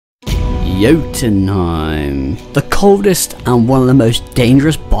JOTUNHEIM, the coldest and one of the most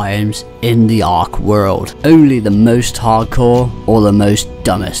dangerous biomes in the ARK world. Only the most hardcore or the most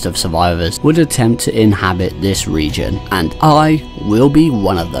dumbest of survivors would attempt to inhabit this region, and I will be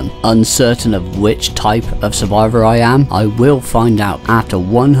one of them. Uncertain of which type of survivor I am, I will find out after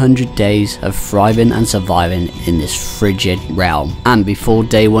 100 days of thriving and surviving in this frigid realm. And before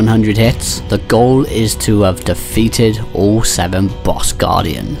day 100 hits, the goal is to have defeated all 7 boss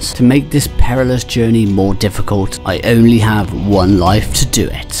guardians. To make this perilous journey more difficult, I only have one life to do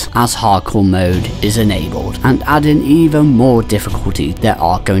it, as hardcore mode is enabled, and adding even more difficulty, there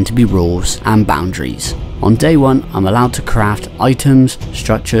are going to be rules and boundaries. On day 1, I'm allowed to craft items,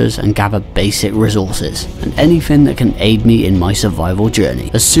 structures and gather basic resources, and anything that can aid me in my survival journey.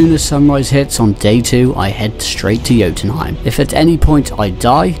 As soon as sunrise hits on day 2, I head straight to Jotunheim. If at any point I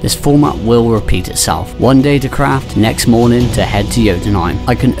die, this format will repeat itself. One day to craft, next morning to head to Jotunheim.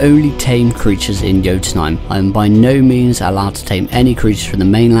 I can only tame creatures in Jotunheim. I am by no means allowed to tame any creatures from the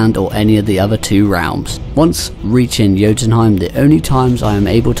mainland or any of the other 2 realms. Once reaching Jotunheim, the only times I am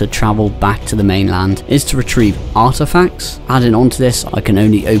able to travel back to the mainland is to retrieve artifacts. Adding on to this, I can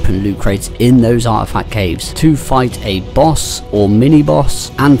only open loot crates in those artifact caves, to fight a boss or mini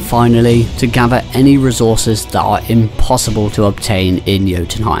boss, and finally to gather any resources that are impossible to obtain in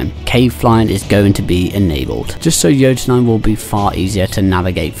Jotunheim. Cave flying is going to be enabled, just so Jotunheim will be far easier to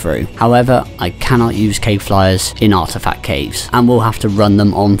navigate through. However, I cannot use cave flyers in artifact caves and will have to run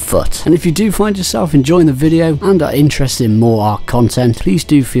them on foot. And if you do find yourself enjoying the video and are interested in more ARK content, please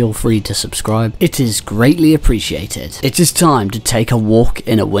do feel free to subscribe. It is greatly appreciated. It is time to take a walk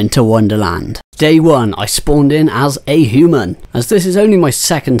in a winter wonderland. Day 1, I spawned in as a human. As this is only my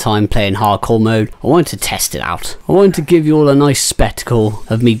second time playing hardcore mode, I wanted to test it out. I wanted to give you all a nice spectacle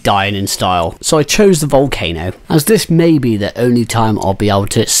of me dying in style. So I chose the volcano, as this may be the only time I'll be able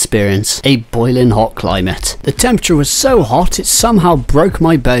to experience a boiling hot climate. The temperature was so hot it somehow broke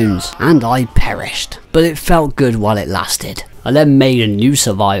my bones, and I perished. But it felt good while it lasted. I then made a new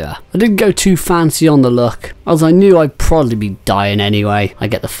survivor. I didn't go too fancy on the look, as I knew I'd probably be dying anyway. I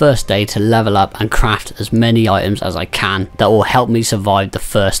get the first day to level up and craft as many items as I can that will help me survive the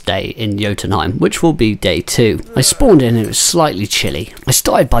first day in Jotunheim, which will be day 2. I spawned in and it was slightly chilly. I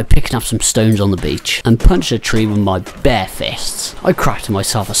started by picking up some stones on the beach and punched a tree with my bare fists. I crafted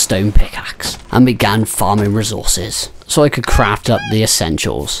myself a stone pickaxe and began farming resources, so I could craft up the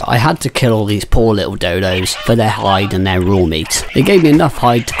essentials. I had to kill all these poor little dodos for their hide and their raw meat. They gave me enough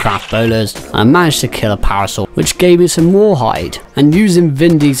hide to craft bowlers, and I managed to kill a parasol, which gave me some more hide. And using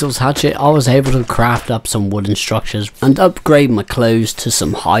Vin Diesel's hatchet, I was able to craft up some wooden structures and upgrade my clothes to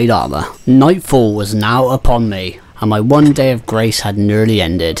some hide armor. Nightfall was now upon me, and my one day of grace had nearly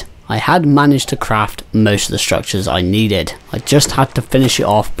ended. I had managed to craft most of the structures I needed. I just had to finish it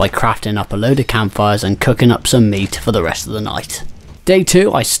off by crafting up a load of campfires and cooking up some meat for the rest of the night. Day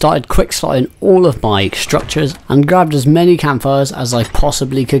 2, I started quick slotting all of my structures and grabbed as many campfires as I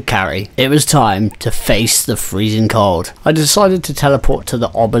possibly could carry. It was time to face the freezing cold. I decided to teleport to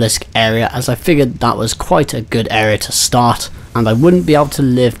the obelisk area, as I figured that was quite a good area to start, and I wouldn't be able to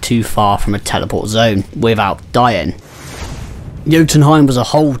live too far from a teleport zone without dying. Jotunheim was a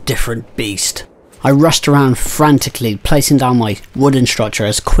whole different beast. I rushed around frantically, placing down my wooden structure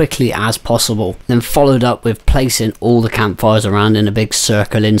as quickly as possible, then followed up with placing all the campfires around in a big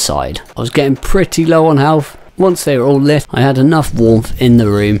circle inside. I was getting pretty low on health. Once they were all lit, I had enough warmth in the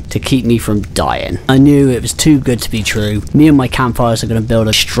room to keep me from dying. I knew it was too good to be true. Me and my campfires are going to build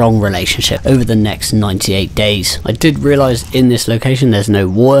a strong relationship over the next 98 days. I did realise in this location there's no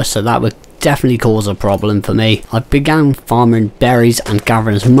water, so that would definitely cause a problem for me. I began farming berries and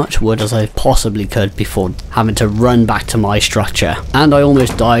gathering as much wood as I possibly could before having to run back to my structure. And I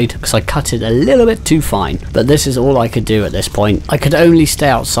almost died because I cut it a little bit too fine, but this is all I could do at this point. I could only stay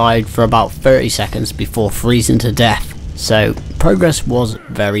outside for about 30 seconds before freezing to death. So progress was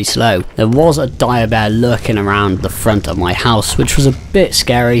very slow. There was a dire bear lurking around the front of my house, which was a bit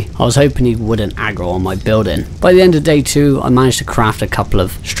scary. I was hoping he wouldn't aggro on my building. By the end of day 2, I managed to craft a couple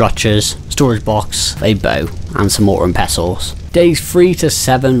of structures, storage box, a bow and some mortar and pestles. Days 3 to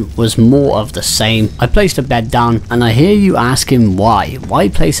 7 was more of the same. I placed a bed down, and I hear you asking why. Why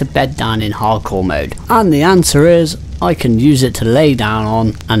place a bed down in hardcore mode? And the answer is, I can use it to lay down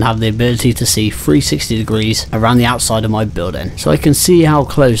on and have the ability to see 360 degrees around the outside of my building, so I can see how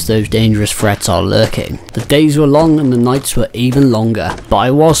close those dangerous threats are lurking. The days were long and the nights were even longer, but I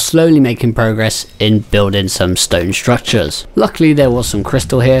was slowly making progress in building some stone structures. Luckily there was some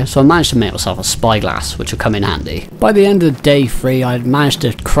crystal here, so I managed to make myself a spyglass, which will come in handy. By the end of day 3, I had managed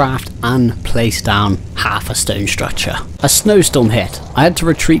to craft and place down half a stone structure. A snowstorm hit. I had to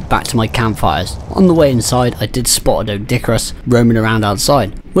retreat back to my campfires. On the way inside, I did spot a treacherous roaming around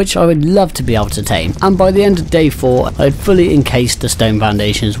outside, which I would love to be able to tame. And by the end of day 4, I had fully encased the stone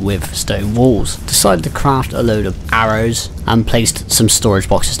foundations with stone walls. Decided to craft a load of arrows and placed some storage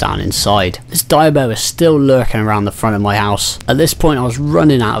boxes down inside. This dire bear was still lurking around the front of my house. At this point I was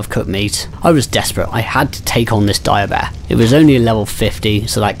running out of cooked meat. I was desperate. I had to take on this dire bear. It was only a level 50,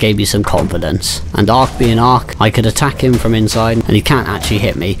 so that gave me some confidence. And Ark being Ark, I could attack him from inside and he can't actually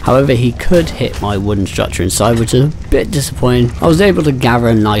hit me. However, he could hit my wooden structure inside, which is a bit disappointing. I was able to gather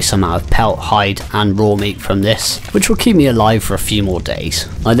a nice amount of pelt, hide and raw meat from this, which will keep me alive for a few more days.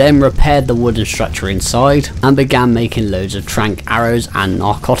 I then repaired the wooden structure inside and began making loads of trank arrows and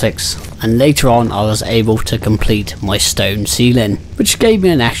narcotics. And later on I was able to complete my stone ceiling, which gave me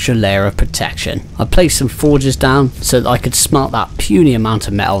an extra layer of protection. I placed some forges down so that I could smelt that puny amount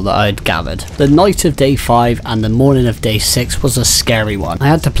of metal that I had gathered. The night of day 5 and the morning of day 6 was a scary one. I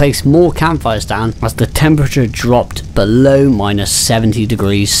had to place more campfires down as the temperature dropped below minus 70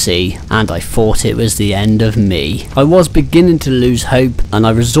 degrees C, and I thought it was the end of me. I was beginning to lose hope and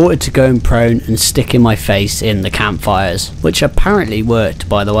I resorted to going prone and sticking my face in the campfires, which apparently worked,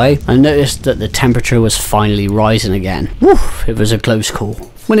 by the way. I noticed that the temperature was finally rising again. Woof, it was a close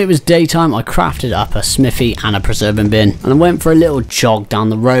call. When it was daytime, I crafted up a smithy and a preserving bin, and I went for a little jog down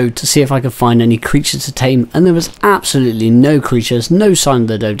the road to see if I could find any creatures to tame, and there was absolutely no creatures, no sign of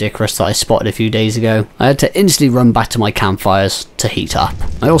the treacherous that I spotted a few days ago. I had to instantly run back to my campfires to heat up.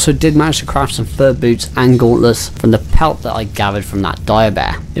 I also did manage to craft some fur boots and gauntlets from the pelt that I gathered from that dire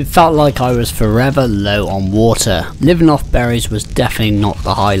bear. It felt like I was forever low on water. Living off berries was definitely not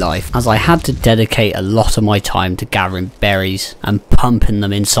the high life, as I had to dedicate a lot of my time to gathering berries and pumping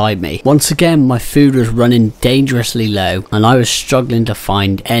them inside me. Once again, my food was running dangerously low and I was struggling to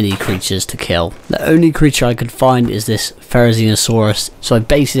find any creatures to kill. The only creature I could find is this Therizinosaurus, so I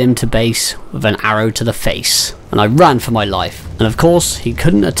baited him to base with an arrow to the face and I ran for my life. And of course, he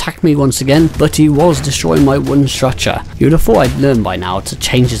couldn't attack me once again, but he was destroying my wooden structure. You would have thought I'd learned by now to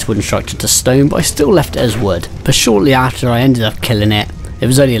change this wooden structure to stone, but I still left it as wood. But shortly after I ended up killing it. It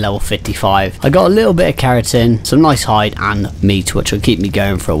was only a level 55. I got a little bit of keratin, some nice hide and meat, which will keep me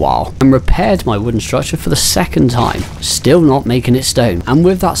going for a while, and repaired my wooden structure for the second time, still not making it stone. And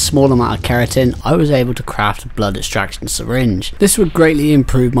with that small amount of keratin, I was able to craft a blood extraction syringe. This would greatly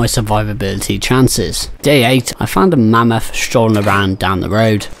improve my survivability chances. Day 8, I found a mammoth strolling around down the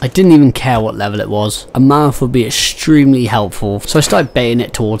road. I didn't even care what level it was. A mammoth would be extremely helpful, so I started baiting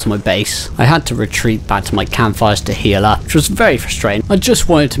it towards my base. I had to retreat back to my campfires to heal up, which was very frustrating. I just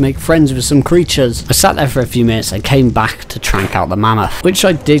wanted to make friends with some creatures. I sat there for a few minutes and came back to trank out the mammoth, which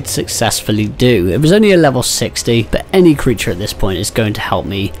I did successfully do. It was only a level 60, but any creature at this point is going to help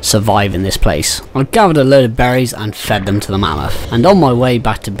me survive in this place. I gathered a load of berries and fed them to the mammoth, and on my way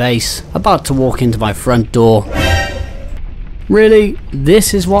back to base, about to walk into my front door. Really?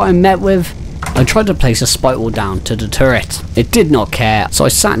 This is what I'm met with? I tried to place a spike wall down to deter it. It did not care, so I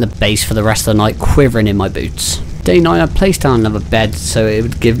sat in the base for the rest of the night, quivering in my boots. Day 9, I placed down another bed so it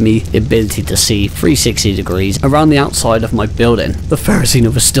would give me the ability to see 360 degrees around the outside of my building. The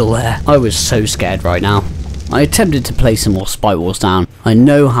Therizino was still there. I was so scared right now. I attempted to place some more spike walls down. I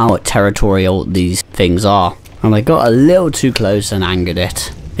know how territorial these things are, and I got a little too close and angered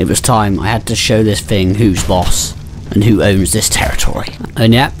it. It was time. I had to show this thing who's boss and who owns this territory.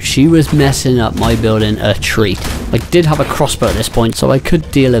 And yep, she was messing up my building a treat. I did have a crossbow at this point, so I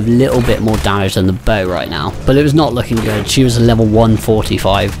could deal a little bit more damage than the bow right now, but it was not looking good. She was a level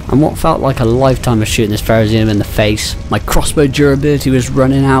 145, and what felt like a lifetime of shooting this Therizino in the face. My crossbow durability was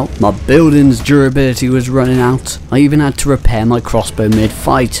running out, my building's durability was running out. I even had to repair my crossbow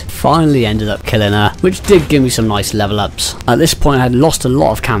mid-fight. Finally ended up killing her, which did give me some nice level ups. At this point I had lost a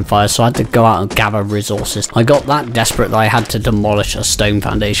lot of campfires, so I had to go out and gather resources. I got that desperate that I had to demolish a stone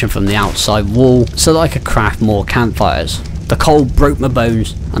foundation from the outside wall so that I could craft more campfires. The cold broke my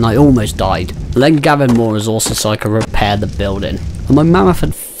bones and I almost died. I then gathered more resources so I could repair the building. And my mammoth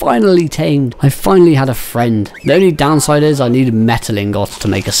had finally tamed. I finally had a friend. The only downside is I needed metal ingots to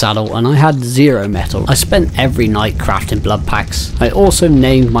make a saddle and I had 0 metal. I spent every night crafting blood packs. I also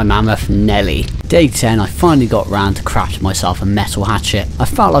named my mammoth Nelly. Day 10, I finally got round to crafting myself a metal hatchet. I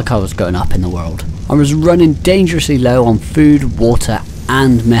felt like I was going up in the world. I was running dangerously low on food, water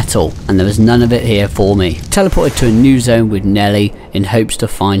and metal, and there was none of it here for me. Teleported to a new zone with Nelly in hopes to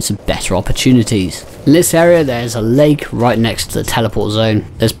find some better opportunities. In this area there's a lake right next to the teleport zone.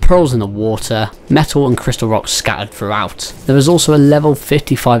 There's pearls in the water, metal and crystal rocks scattered throughout. There was also a level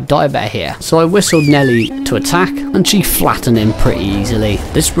 55 dire bear here, so I whistled Nelly to attack and she flattened him pretty easily.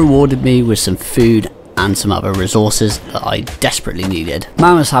 This rewarded me with some food and some other resources that I desperately needed.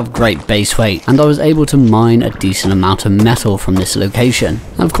 Mammoths have great base weight, and I was able to mine a decent amount of metal from this location.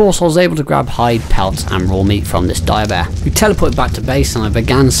 And of course I was able to grab hide, pelts and raw meat from this dire bear. We teleported back to base and I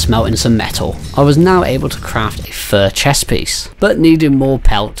began smelting some metal. I was now able to craft a fur chest piece, but needed more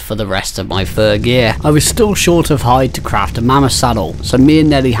pelt for the rest of my fur gear. I was still short of hide to craft a mammoth saddle, so me and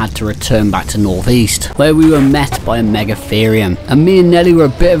Nelly had to return back to Northeast, where we were met by a megatherium, and me and Nelly were a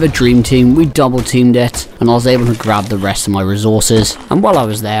bit of a dream team. We double teamed it, and I was able to grab the rest of my resources, and while I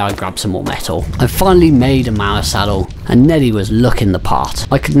was there I grabbed some more metal. I finally made a mammoth saddle, and Nelly was looking the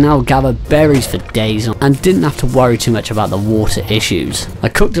part. I could now gather berries for days and didn't have to worry too much about the water issues. I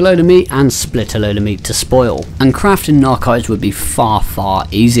cooked a load of meat and split a load of meat to spoil, and crafting narcotics would be far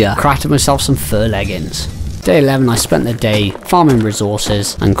easier. Crafted myself some fur leggings. Day 11 I spent the day farming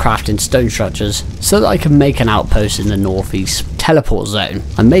resources and crafting stone structures so that I could make an outpost in the northeast teleport zone.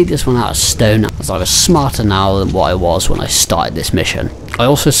 I made this one out of stone as I was smarter now than what I was when I started this mission. I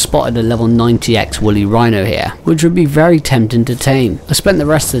also spotted a level 90x woolly rhino here, which would be very tempting to tame. I spent the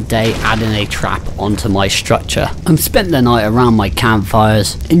rest of the day adding a trap onto my structure and spent the night around my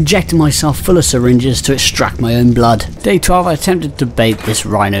campfires, injecting myself full of syringes to extract my own blood. Day 12 I attempted to bait this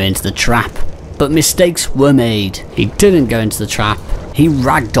rhino into the trap, but mistakes were made. He didn't go into the trap, he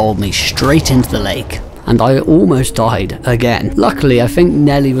ragdolled me straight into the lake, and I almost died again. Luckily I think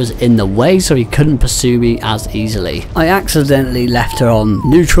Nelly was in the way so he couldn't pursue me as easily. I accidentally left her on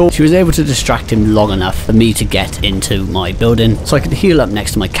neutral. She was able to distract him long enough for me to get into my building so I could heal up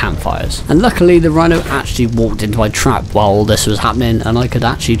next to my campfires. And luckily the rhino actually walked into my trap while all this was happening, and I could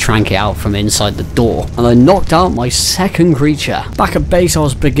actually trank it out from inside the door, and I knocked out my second creature. Back at base I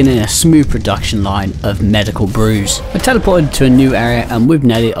was beginning a smooth production line of medical brews. I teleported to a new area, and with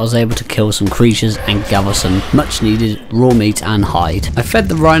Nelly I was able to kill some creatures and gather some much needed raw meat and hide. I fed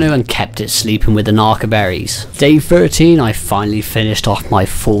the rhino and kept it sleeping with an ARK of berries. Day 13 I finally finished off my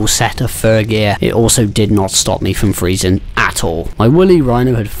full set of fur gear. It also did not stop me from freezing at all. My woolly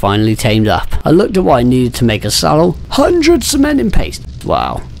rhino had finally tamed up. I looked at what I needed to make a saddle. 100 cementing paste.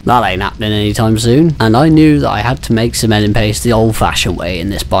 Wow, that ain't happening anytime soon. And I knew that I had to make cementing paste the old fashioned way in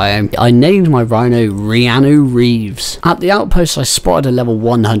this biome. I named my rhino Rianu Reeves. At the outpost I spotted a level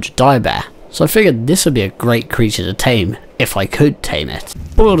 100 dire bear, so I figured this would be a great creature to tame if I could tame it.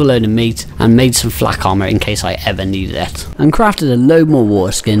 Boiled a load of meat and made some flak armor in case I ever needed it, and crafted a load more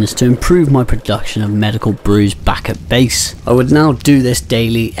water skins to improve my production of medical brews back at base. I would now do this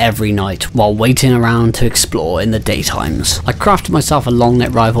daily every night while waiting around to explore in the daytimes. I crafted myself a long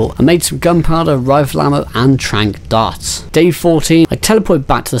neck rifle and made some gunpowder, rifle ammo and trank darts. Day 14 I teleported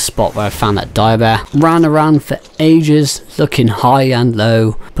back to the spot where I found that dire bear, ran around for ages looking high and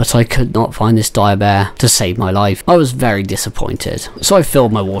low, but I could not find this dire bear to save my life. I was very disappointed, so I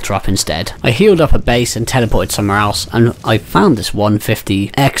filled my water up instead. I healed up a base and teleported somewhere else, and I found this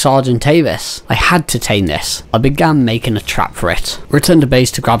 150x Argentavis. I had to tame this. I began making a trap for it, returned to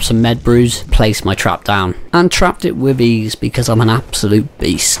base to grab some med brews, placed my trap down, and trapped it with ease because I'm an absolute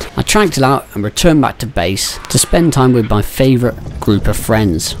beast. I tranked it out and returned back to base to spend time with my favourite group of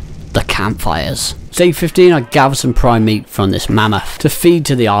friends, the campfires. Day 15 I gathered some prime meat from this mammoth to feed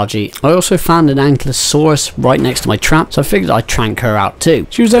to the RG. I also found an ankylosaurus right next to my trap, so I figured I'd trank her out too.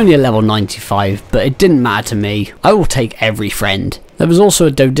 She was only a level 95, but it didn't matter to me. I will take every friend. There was also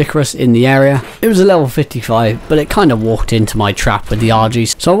a treacherous in the area. It was a level 55, but it kind of walked into my trap with the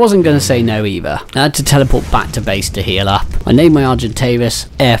RGs, so I wasn't going to say no either. I had to teleport back to base to heal up. I named my Argentavis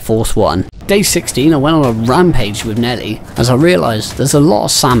Air Force 1. Day 16 I went on a rampage with Nelly as I realised there's a lot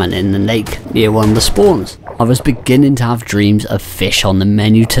of salmon in the lake near one of the spawns. I was beginning to have dreams of fish on the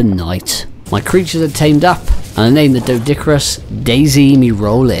menu tonight. My creatures had tamed up, and I named the treacherous Daisy Me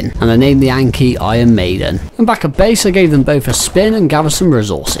Rollin', and I named the Anki Iron Maiden. And back at base I gave them both a spin and gathered some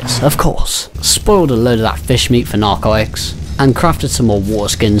resources, of course. Spoiled a load of that fish meat for narcotics, and crafted some more water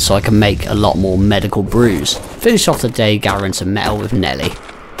skins so I can make a lot more medical brews. Finished off the day gathering some metal with Nelly.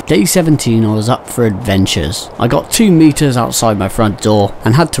 Day 17 I was up for adventures. I got 2 meters outside my front door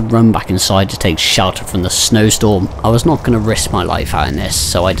and had to run back inside to take shelter from the snowstorm. I was not going to risk my life out in this,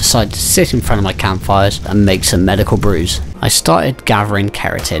 so I decided to sit in front of my campfires and make some medical brews. I started gathering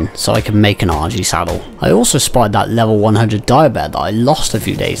keratin so I could make an RG saddle. I also spotted that level 100 dire bear that I lost a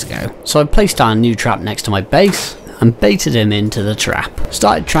few days ago, so I placed down a new trap next to my base and baited him into the trap.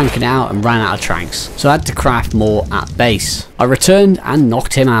 Started tranking out and ran out of tranks, so I had to craft more at base. I returned and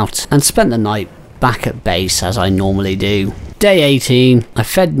knocked him out and spent the night back at base as I normally do. Day 18 I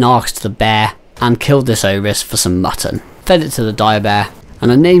fed narcs to the bear and killed this obus for some mutton. Fed it to the dire bear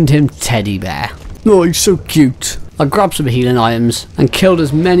and I named him Teddy Bear. Oh, he's so cute. I grabbed some healing items and killed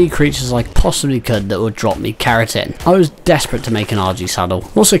as many creatures as I possibly could that would drop me keratin. I was desperate to make an RG saddle.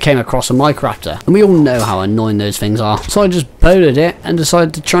 Also came across a Microraptor, and we all know how annoying those things are, so I just bowled it and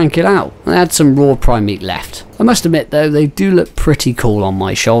decided to trank it out. I had some raw prime meat left. I must admit though, they do look pretty cool on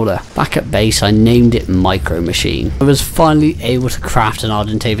my shoulder. Back at base I named it Micro Machine. I was finally able to craft an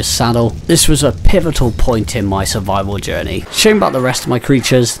Argentavis saddle. This was a pivotal point in my survival journey. Shame about the rest of my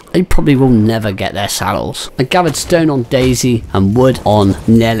creatures, they probably will never get their saddles. I gathered stone on Daisy and wood on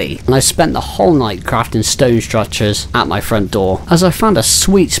Nelly, and I spent the whole night crafting stone structures at my front door, as I found a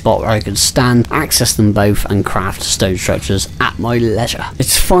sweet spot where I could stand, access them both and craft stone structures at my leisure.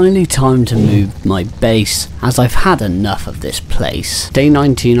 It's finally time to move my base, as I've had enough of this place. Day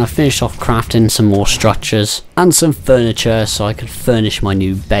 19 I finished off crafting some more structures and some furniture so I could furnish my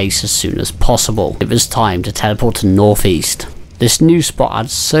new base as soon as possible. It was time to teleport to Northeast. This new spot had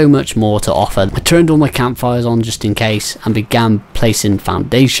so much more to offer. I turned all my campfires on just in case and began placing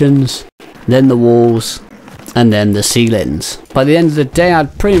foundations, then the walls, and then the ceilings. By the end of the day I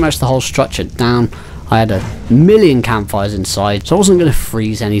had pretty much the whole structure down. I had a million campfires inside, so I wasn't going to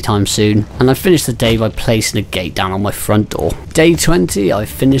freeze anytime soon, and I finished the day by placing a gate down on my front door. Day 20 I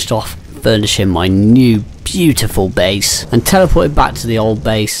finished off furnishing my new beautiful base and teleported back to the old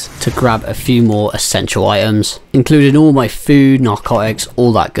base to grab a few more essential items, including all my food, narcotics,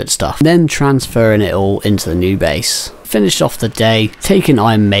 all that good stuff, then transferring it all into the new base. Finished off the day taking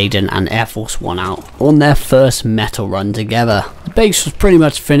Iron Maiden and Air Force One out on their first metal run together. The base was pretty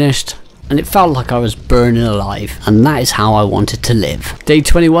much finished, and it felt like I was burning alive, and that is how I wanted to live. Day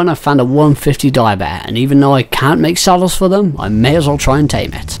 21 I found a 150 dire bear, and even though I can't make saddles for them, I may as well try and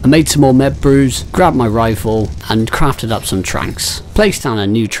tame it. I made some more med brews, grabbed my rifle and crafted up some tranks, placed down a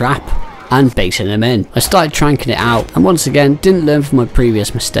new trap and basing them in. I started tranking it out, and once again didn't learn from my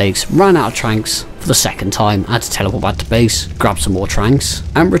previous mistakes, ran out of tranks for the second time. I had to teleport back to base, grab some more tranks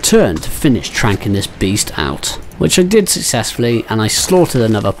and return to finish tranking this beast out, which I did successfully, and I slaughtered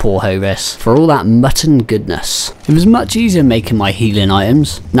another poor Hovis for all that mutton goodness. It was much easier making my healing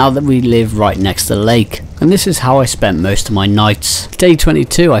items now that we live right next to the lake, and this is how I spent most of my nights. Day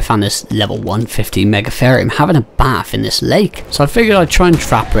 22 I found this level 150 Megatherium having a bath in this lake, so I figured I'd try and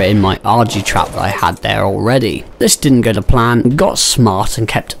trap her in my RG trap that I had there already. This didn't go to plan, got smart and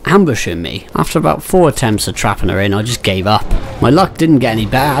kept ambushing me. After about 4 attempts at trapping her in, I just gave up. My luck didn't get any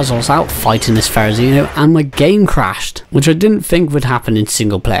better as I was out fighting this Ferrazino and my game crashed, which I didn't think would happen in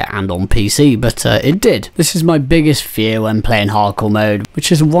single player and on PC, but it did. This is my biggest fear when playing hardcore mode,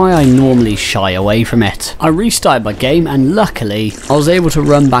 which is why I normally shy away from it. I restarted my game and luckily I was able to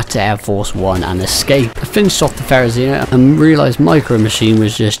run back to Air Force One and escape. I finished off the Ferrazino and realised Micro Machine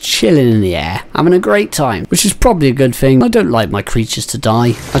was just chilling in the air, having a great time, which is probably a good thing. I don't like my creatures to die.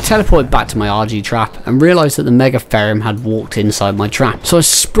 I teleported back to my RG trap and realised that the Megatherium had walked inside my trap, so I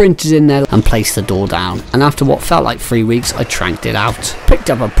sprinted in there and placed the door down, and after what felt like 3 weeks I tranked it out, picked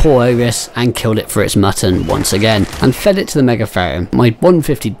up a poor Ovis and killed it for its mutton once again and fed it to the Megatherium. My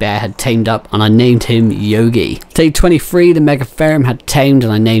 150 bear had tamed up and I named him Yogi. Day 23 the Megatherium had tamed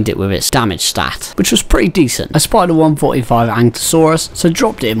and I named it with its damage stat, which was pretty decent. I spotted a 145 Ankylosaurus, so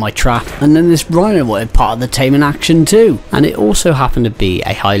dropped it in my trap, and then this rhino wanted part of the taming action too, and it also happened to be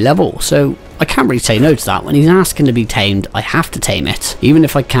a high level, so I can't really say no to that. When he's asking to be tamed, I have to tame it, even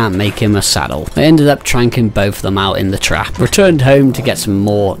if I can't make him a saddle. I ended up tranking both of them out in the trap. Returned home to get some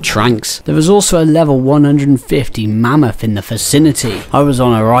more tranks. There was also a level 150 mammoth in the vicinity. I was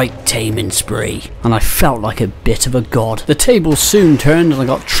on a right taming spree, and I felt like a bit of a god. The tables soon turned and I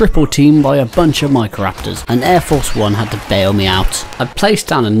got triple teamed by a bunch of Microraptors, and Air Force One had to bail me out. I placed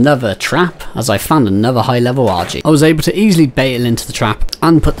down another trap as I found another high level RG. I was able to easily bait it into the trap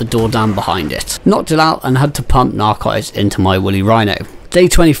and put the door down behind it. Knocked it out and had to pump narcotics into my woolly rhino. Day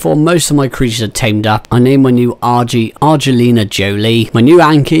 24, most of my creatures had tamed up. I named my new RG, Argelina Jolie, my new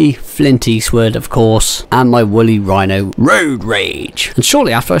Anky, Flint Eastwood of course, and my woolly rhino, Road Rage. And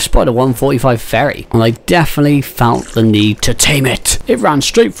shortly after I spotted a 145 ferry, and I definitely felt the need to tame it. It ran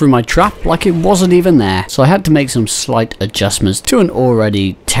straight through my trap like it wasn't even there, so I had to make some slight adjustments to an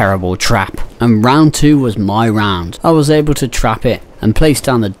already terrible trap. And round 2 was my round. I was able to trap it and placed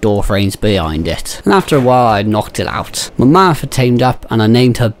down the door frames behind it, and after a while I knocked it out. My mammoth had tamed up and I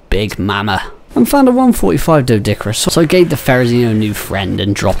named her Big Mama, and found a 145 Doedicurus, so I gave the Ferrazino a new friend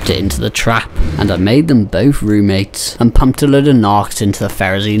and dropped it into the trap, and I made them both roommates and pumped a load of narcs into the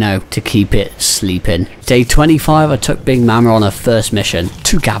Ferrazino to keep it sleeping. Day 25 I took Big Mama on her first mission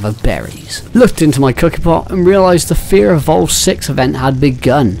to gather berries. Looked into my cookie pot and realised the Fear of Vol 6 event had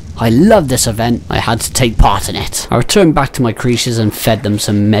begun. I loved this event, I had to take part in it. I returned back to my creatures and fed them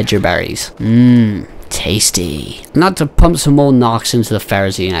some medjoberries. tasty. And had to pump some more narcs into the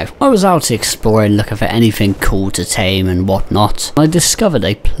Ferrozino. I was out exploring looking for anything cool to tame and whatnot. I discovered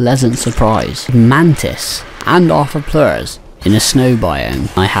a pleasant surprise. Mantis and Arthropleuras in a snow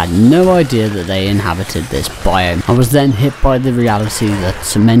biome. I had no idea that they inhabited this biome. I was then hit by the reality that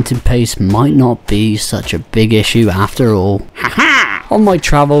cemented paste might not be such a big issue after all. On my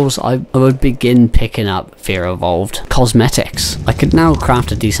travels, I would begin picking up Fear Evolved cosmetics. I could now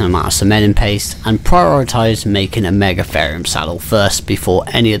craft a decent amount of cementing paste and prioritise making a Megatherium saddle first before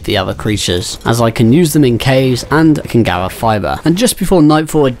any of the other creatures, as I can use them in caves and I can gather fibre. And just before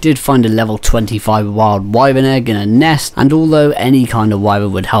nightfall, I did find a level 25 wild wyvern egg in a nest, and although any kind of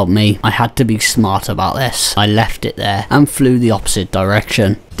wyvern would help me, I had to be smart about this. I left it there and flew the opposite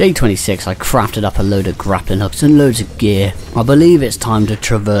direction. Day 26, I crafted up a load of grappling hooks and loads of gear. I believe it's time to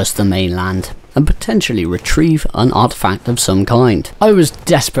traverse the mainland and potentially retrieve an artifact of some kind. I was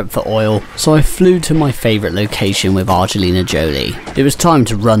desperate for oil, so I flew to my favourite location with Angelina Jolie. It was time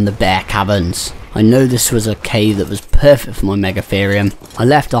to run the Bear Caverns. I know this was a cave that was perfect for my Megatherium. I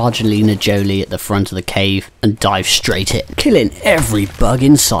left Angelina Jolie at the front of the cave and dived straight in, killing every bug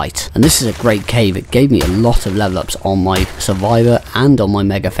in sight. And this is a great cave. It gave me a lot of level ups on my Survivor and on my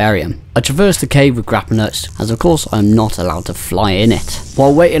Megatherium. I traversed the cave with grappling hooks, as of course I am not allowed to fly in it.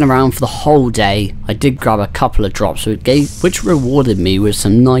 While waiting around for the whole day, I did grab a couple of drops which rewarded me with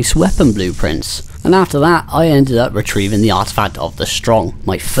some nice weapon blueprints. And after that, I ended up retrieving the artifact of the Strong,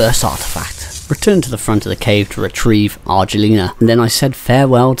 my first artifact. Returned to the front of the cave to retrieve Angelina, and then I said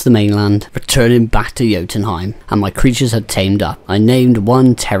farewell to the mainland, returning back to Jotunheim, and my creatures had tamed up. I named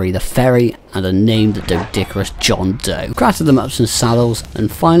one Terry the Ferry, and I named the Dodicarus John Doe. Crafted them up some saddles,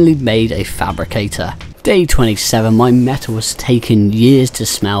 and finally made a fabricator. Day 27, my metal was taking years to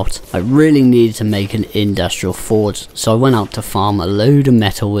smelt. I really needed to make an industrial forge, so I went out to farm a load of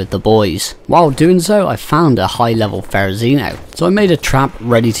metal with the boys. While doing so, I found a high level Ferrozino, so I made a trap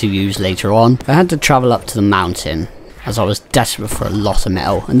ready to use later on. I had to travel up to the mountain, as I was desperate for a lot of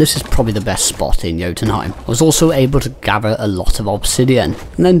metal, and this is probably the best spot in Jotunheim. I was also able to gather a lot of obsidian,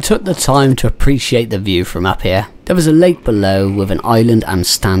 and then took the time to appreciate the view from up here. There was a lake below with an island and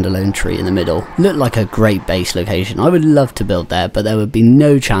standalone tree in the middle. Looked like a great base location. I would love to build there, but there would be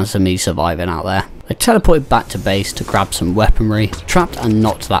no chance of me surviving out there. I teleported back to base to grab some weaponry, trapped and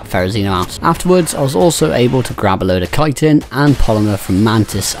knocked that Ferrozino out. Afterwards, I was also able to grab a load of chitin and polymer from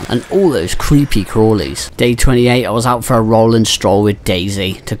Mantis and all those creepy crawlies. Day 28, I was out for a roll and stroll with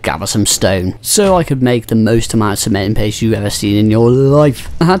Daisy to gather some stone, so I could make the most amount of cementing paste you've ever seen in your life.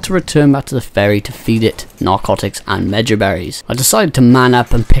 I had to return back to the ferry to feed it narcotics and megaberries. I decided to man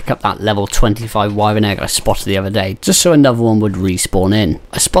up and pick up that level 25 wyvern egg I spotted the other day, just so another one would respawn in.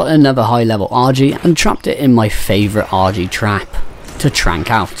 I spotted another high level RG and trapped it in my favourite RG trap to trank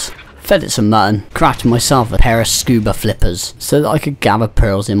out. Fed it some mutton, crafted myself a pair of scuba flippers so that I could gather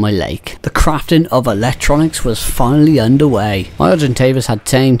pearls in my lake. The crafting of electronics was finally underway. My Argentavis had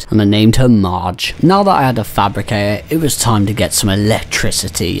tamed and I named her Marge. Now that I had a fabricator, it was time to get some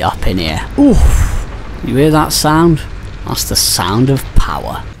electricity up in here. Oof! You hear that sound? That's the sound of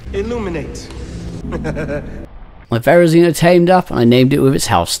power. Illuminate. My Ferrozino tamed up and I named it with its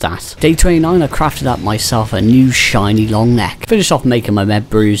health stat. Day 29, I crafted up myself a new shiny long neck. Finished off making my med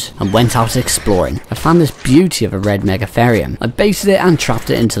brews and went out exploring. I found this beauty of a red Megatherium. I baited it and trapped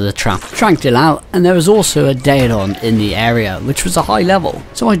it into the trap. Tranked it out, and there was also a Daedon in the area, which was a high level.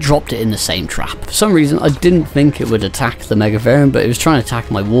 So I dropped it in the same trap. For some reason, I didn't think it would attack the Megatherium, but it was trying to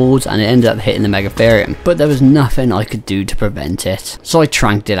attack my wards and it ended up hitting the Megatherium. But there was nothing I could do to prevent it. So I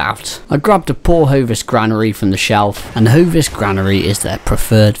tranked it out. I grabbed a poor Hovis granary from the shelf, and Hovis granary is their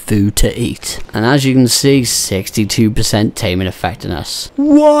preferred food to eat. And as you can see, 62% taming effectiveness.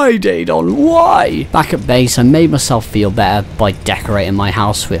 Why, Daedon? Why? Back at base, I made myself feel better by decorating my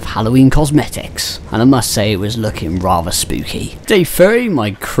house with Halloween cosmetics, and I must say it was looking rather spooky. Day 30,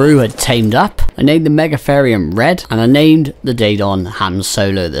 my crew had tamed up. I named the Megatherium Red, and I named the Daedon Han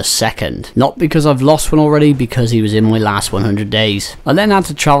Solo II. Not because I've lost one already, because he was in my last 100 days. I then had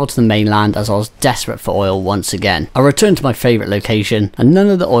to travel to the mainland as I was desperate for oil once again. I returned to my favourite location, and none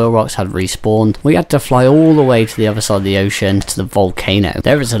of the oil rocks had respawned. We had to fly all the way to the other side of the ocean to the volcano.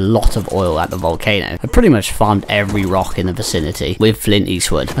 There is a lot of oil at the volcano. I pretty much farmed every rock in the vicinity with Flint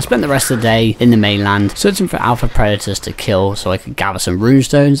Eastwood. I spent the rest of the day in the mainland searching for alpha predators to kill so I could gather some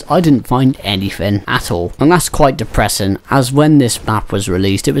runestones. I didn't find anything at all, and that's quite depressing, as when this map was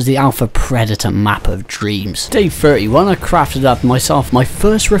released it was the alpha predator map of dreams. Day 31, I crafted up myself my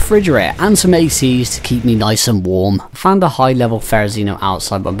first refrigerator and some ACs to keep me nice and warm. I found a high level Ferrozino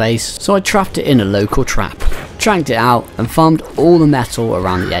outside my base, so I trapped it in a local trap. tranked it out and farmed all the metal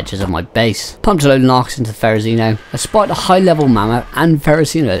around the edges of my base. Pumped a load of ARKs into the Ferrozino. I spotted a high level mammoth and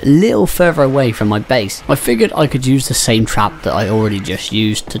Ferrozino a little further away from my base. I figured I could use the same trap that I already just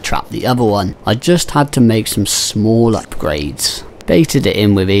used to trap the other one. I just had to make some small upgrades. Baited it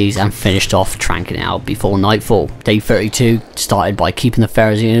in with ease and finished off tranking it out before nightfall. Day 32 started by keeping the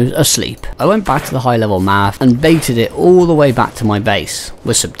Ferrozinos asleep. I went back to the high level mammoth and baited it all the way back to my base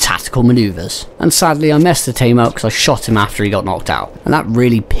with some tactical maneuvers. And sadly I messed the tame up because I shot him after he got knocked out, and that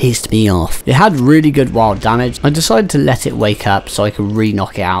really pissed me off. It had really good wild damage. I decided to let it wake up so I could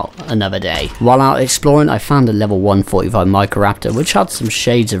re-knock it out another day. While out exploring I found a level 145 Microraptor which had some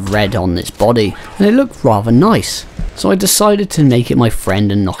shades of red on its body and it looked rather nice. So I decided to make it my friend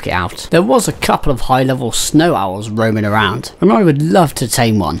and knock it out. There was a couple of high level snow owls roaming around and I would love to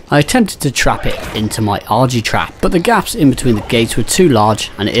tame one. I attempted to trap it into my RG trap, but the gaps in between the gates were too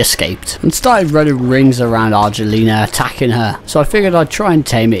large and it escaped and started running rings around Argelina, attacking her. So I figured I'd try and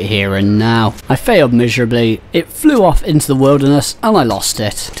tame it here and now. I failed miserably. It flew off into the wilderness and I lost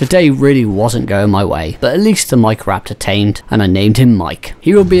it. Today really wasn't going my way, but at least the Microraptor tamed and I named him Mike.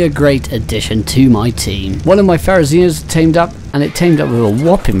 He will be a great addition to my team. One of my Ferrozinos tamed up, and it tamed up with a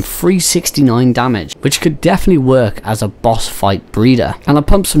whopping 369 damage, which could definitely work as a boss fight breeder. And I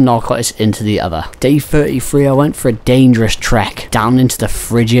pumped some narcotics into the other. Day 33 I went for a dangerous trek down into the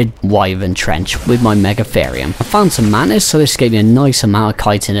frigid Wyvern Trench with my Megatherium. I found some mantis, so this gave me a nice amount of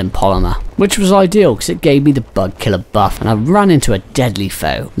chitin and polymer, which was ideal because it gave me the bug killer buff, and I ran into a deadly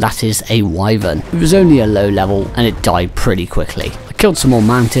foe, that is a wyvern. It was only a low level and it died pretty quickly. I killed some more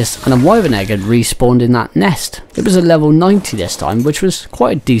mantis and a wyvern egg had respawned in that nest. It was a level 90 this time, which was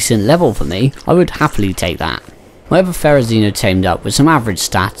quite a decent level for me. I would happily take that. My other Ferrozino tamed up with some average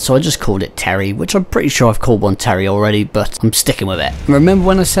stats, so I just called it Terry, which I'm pretty sure I've called one Terry already, but I'm sticking with it. And remember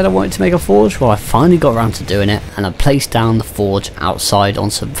when I said I wanted to make a forge? Well, I finally got around to doing it, and I placed down the forge outside on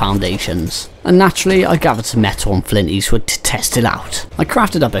some foundations. And naturally, I gathered some metal and flint eastwood to test it out. I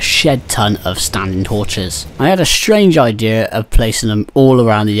crafted up a shed ton of standing torches. I had a strange idea of placing them all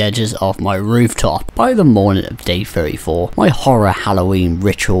around the edges of my rooftop. By the morning of day 34, my horror Halloween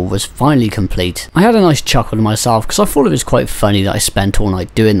ritual was finally complete. I had a nice chuckle to myself because I thought it was quite funny that I spent all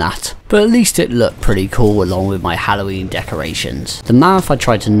night doing that. But at least it looked pretty cool along with my Halloween decorations. The mammoth I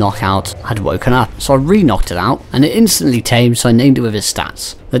tried to knock out had woken up, so I re-knocked it out and it instantly tamed, so I named it with its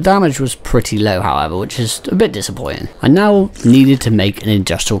stats. The damage was pretty low however, which is a bit disappointing. I now needed to make an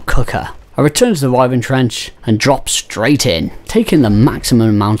industrial cooker. I returned to the Wyvern Trench and dropped straight in, taking the maximum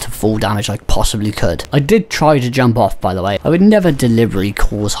amount of fall damage I possibly could. I did try to jump off, by the way. I would never deliberately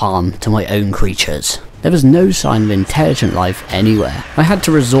cause harm to my own creatures. There was no sign of intelligent life anywhere. I had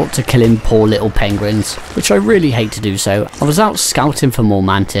to resort to killing poor little penguins, which I really hate to do so. I was out scouting for more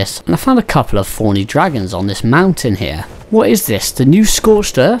mantis, and I found a couple of thorny dragons on this mountain here. What is this, the new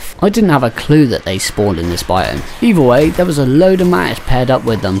scorched earth? I didn't have a clue that they spawned in this biome. Either way, there was a load of mantis paired up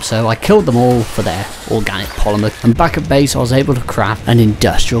with them, so I killed them all for their organic polymer. And back at base I was able to craft an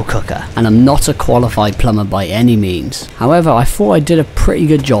industrial cooker, and I'm not a qualified plumber by any means. However, I thought I did a pretty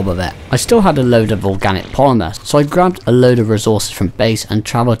good job of it. I still had a load of organic polymer, so I grabbed a load of resources from base and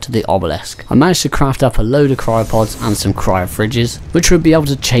travelled to the obelisk. I managed to craft up a load of cryopods and some cryofridges, which would be able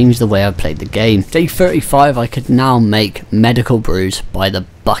to change the way I played the game. Day 35 I could now make medical brews by the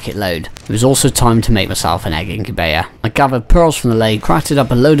bucket load. It was also time to make myself an egg incubator. I gathered pearls from the lake, crafted up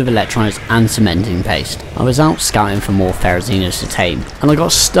a load of electronics and cementing paste. I was out scouting for more Ferrozinos to tame, and I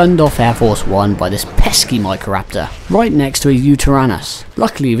got stunned off Air Force One by this pesky Microraptor, right next to a Uteranus.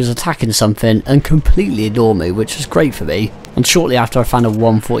 Luckily he was attacking something and completely ignored me, which was great for me. And shortly after I found a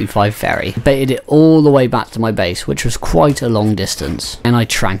 145 ferry, I baited it all the way back to my base, which was quite a long distance, and I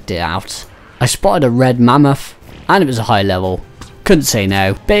tranked it out. I spotted a red mammoth, and it was a high level. Couldn't say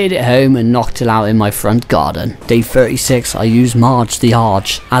no. Baited it home and knocked it out in my front garden. Day 36 I used Marge the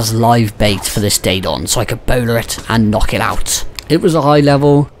Arge as live bait for this Daedon so I could bowler it and knock it out. It was a high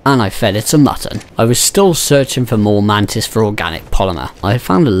level and I fed it some mutton. I was still searching for more mantis for organic polymer. I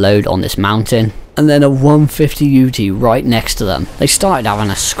found a load on this mountain and then a 150 UT right next to them. They started having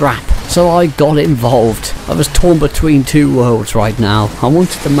a scrap, so I got involved. I was torn between two worlds right now. I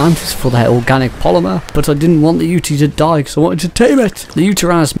wanted the mantis for their organic polymer, but I didn't want the UT to die because I wanted to tame it. The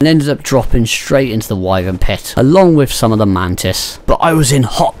Uteranus ended up dropping straight into the wyvern pit, along with some of the mantis, but I was in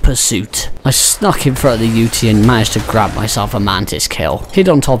hot pursuit. I snuck in front of the UT and managed to grab myself a mantis kill. Hid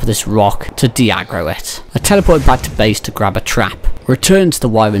on top of this rock to de-aggro it. I teleported back to base to grab a trap, returned to the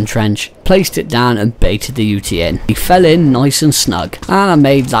Wyvern Trench, placed it down and baited the UT in. He fell in nice and snug, and I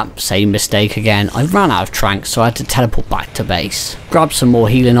made that same mistake again. I ran out of tranks, so I had to teleport back to base. Grabbed some more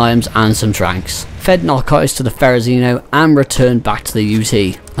healing items and some tranks. fed narcotics to the Ferrazino and returned back to the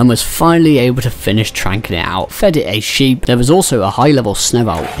UT, and was finally able to finish tranking it out. Fed it a sheep. There was also a high level snow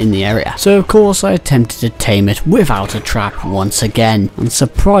owl in the area, so of course I attempted to tame it without a trap once again, and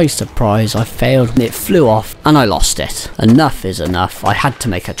surprise surprise I failed. It flew off and I lost it. Enough is enough, I had to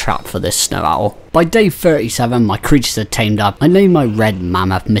make a trap for this snow owl. By day 37 my creatures had tamed up. I named my red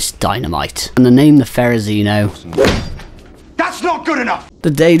mammoth Miss Dynamite, and I named the Ferrazino That's not good enough! the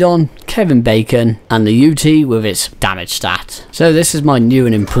Daedon, Kevin Bacon, and the UT with its damage stat. So this is my new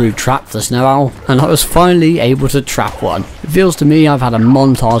and improved trap for the snow owl, and I was finally able to trap one. It feels to me I've had a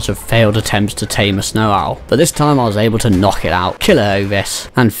montage of failed attempts to tame a snow owl, but this time I was able to knock it out, kill her Ovis,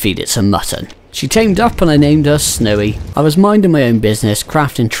 and feed it some mutton. She tamed up and I named her Snowy. I was minding my own business,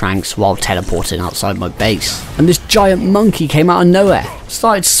 crafting tranks while teleporting outside my base, and this giant monkey came out of nowhere,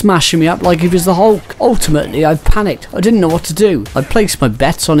 started smashing me up like he was the Hulk. Ultimately I panicked, I didn't know what to do. I placed my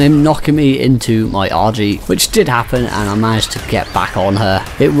bets on him knocking me into my RG, which did happen, and I managed to get back on her.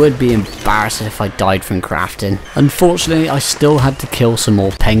 It would be embarrassing if I died from crafting. Unfortunately I still had to kill some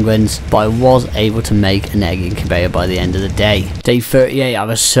more penguins, but I was able to make an egg incubator by the end of the day. Day 38 I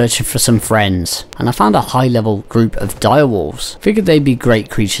was searching for some friends, and I found a high level group of direwolves. Figured they'd be great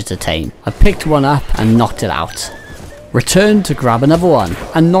creatures to tame. I picked one up and knocked it out. Returned to grab another one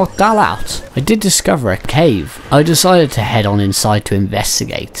and knocked that out. I did discover a cave. I decided to head on inside to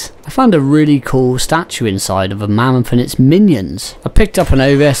investigate. I found a really cool statue inside of a mammoth and its minions. I picked up an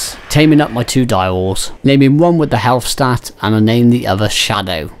Ovis, taming up my two direwolves, naming one with the health stat, and I named the other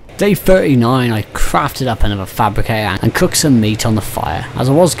Shadow. Day 39 I crafted up another fabricator and cooked some meat on the fire. As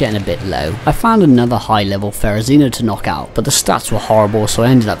I was getting a bit low, I found another high level Ferrazino to knock out, but the stats were horrible, so I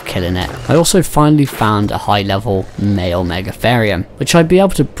ended up killing it. I also finally found a high level male Megatherium, which I'd be able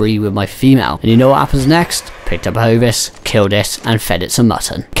to breed with my female, and you know what happens next? Picked up a Hovis, killed it, and fed it some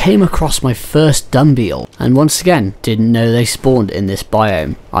mutton. Came across my first dung beetle, and once again didn't know they spawned in this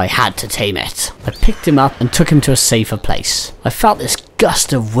biome. I had to tame it. I picked him up and took him to a safer place. I felt this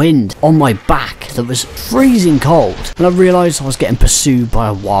gust of wind on my back that was freezing cold, and I realised I was getting pursued by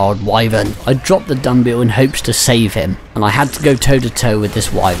a wild wyvern. I dropped the dung beetle in hopes to save him, and I had to go toe to toe with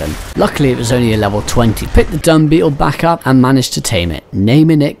this wyvern. Luckily it was only a level 20. Picked the dung beetle back up and managed to tame it,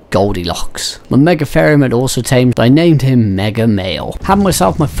 naming it Goldilocks. My Megatherium had also tamed, but I named him Mega Male. Had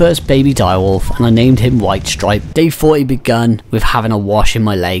myself my first baby direwolf and I named him White Stripe. Day 40 begun with having a wash in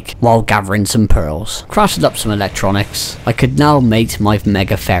my lake while gathering some pearls. Crafted up some electronics. I could now mate my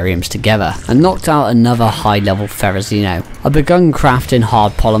Megatheriums together and knocked out another high level Ferrazino. I begun crafting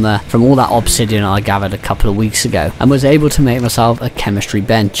hard polymer from all that obsidian I gathered a couple of weeks ago, and was able to make myself a chemistry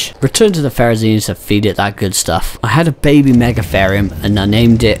bench. Returned to the Ferrazinos to feed it that good stuff. I had a baby Megatherium and I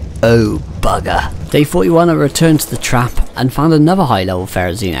named it Oh Bugger. Day 41 I returned to the trap and found another high level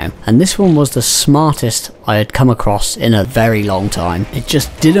Ferrazino, and this one was the smartest I had come across in a very long time. It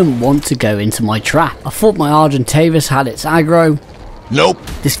just didn't want to go into my trap. I thought my Argentavis had its aggro. Nope.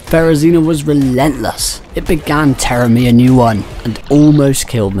 This Ferrazino was relentless. It began tearing me a new one and almost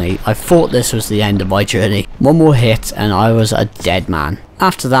killed me. I thought this was the end of my journey. One more hit and I was a dead man.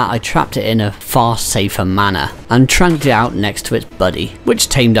 After that I trapped it in a far safer manner and tranked it out next to its buddy, which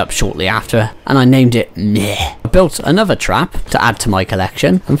tamed up shortly after, and I named it Meh. I built another trap to add to my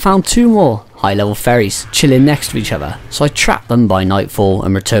collection and found two more high level fairies chilling next to each other, so I trapped them by nightfall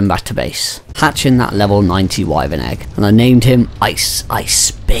and returned back to base, hatching that level 90 wyvern egg, and I named him Ice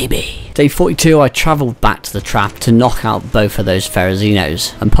Ice Baby. Day 42 I travelled back to the trap to knock out both of those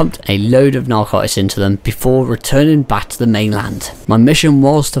Ferrazinos and pumped a load of narcotics into them before returning back to the mainland. My mission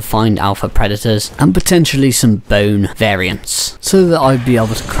was to find alpha predators and potentially some bone variants, so that I'd be able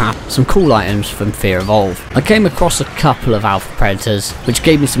to craft some cool items from Fear Evolve. I came across a couple of alpha predators which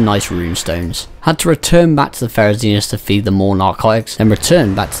gave me some nice runestones. Had to return back to the Ferrazinos to feed them more narcotics, then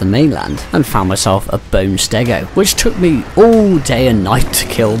return back to the mainland and found myself a bone stego, which took me all day and night to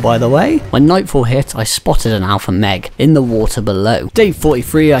kill, by the way. When nightfall hit I spotted an alpha meg in the water below. Day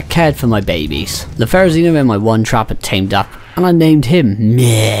 43 I cared for my babies. The Ferrazino in my one trap had tamed up and I named him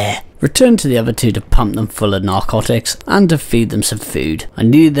Meh. Returned to the other two to pump them full of narcotics and to feed them some food. I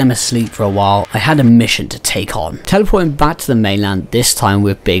needed them asleep for a while. I had a mission to take on. Teleporting back to the mainland, this time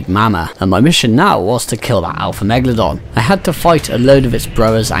with Big Mama, and my mission now was to kill that alpha megalodon. I had to fight a load of its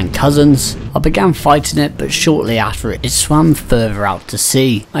brothers and cousins. I began fighting it, but shortly after it swam further out to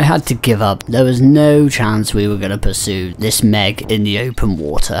sea. I had to give up. There was no chance we were going to pursue this meg in the open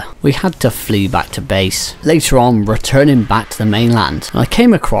water. We had to flee back to base. Later on, returning back to the mainland, I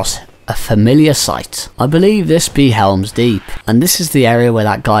came across a familiar sight. I believe this be Helm's Deep, and this is the area where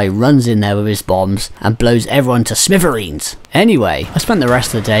that guy runs in there with his bombs and blows everyone to smithereens. Anyway, I spent the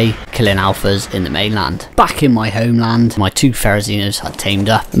rest of the day killing alphas in the mainland. Back in my homeland, my 2 Pharazinos had tamed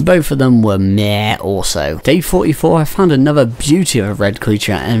up, and both of them were meh also. Day 44, I found another beauty of a red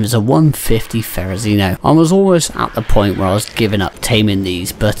creature, and it was a 150 Pharazino. I was almost at the point where I was giving up taming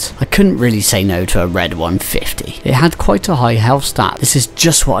these, but I couldn't really say no to a red 150. It had quite a high health stat. This is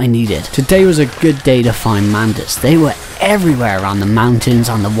just what I needed. Today was a good day to find mantis. They were everywhere around the mountains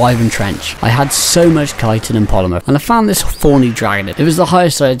and the Wyvern Trench. I had so much chitin and polymer, and I found this thorny dragon. It was the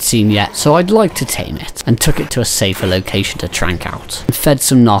highest I had seen yet, so I'd like to tame it, and took it to a safer location to trank out. And fed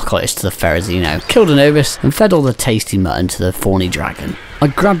some narcotics to the Pharazino, killed an Ovis, and fed all the tasty mutton to the thorny dragon. I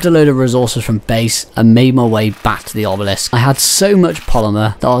grabbed a load of resources from base and made my way back to the obelisk. I had so much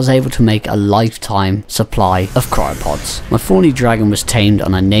polymer that I was able to make a lifetime supply of cryopods. My thorny dragon was tamed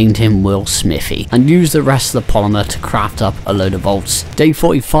and I named him Will Smithy, and used the rest of the polymer to craft up a load of bolts. Day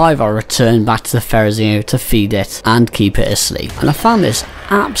 45 I returned back to the Pharazino to feed it and keep it asleep, and I found this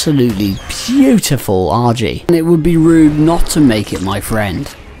absolutely beautiful RG, and it would be rude not to make it my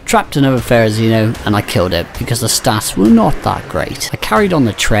friend. Trapped another Pharazino and I killed it because the stats were not that great. I carried on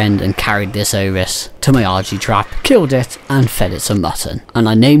the trend and carried this Ovis to my RG trap, killed it and fed it some mutton, and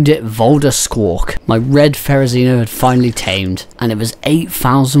I named it Volda Squawk. My red Pharazino had finally tamed and it was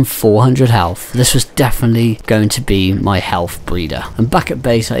 8,400 health. This was definitely going to be my health breeder, and back at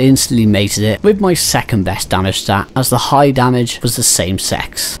base I instantly mated it with my second best damage stat, as the high damage was the same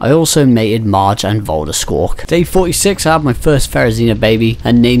sex. I also mated Marge and Volda Squawk. Day 46 I had my first Pharazino baby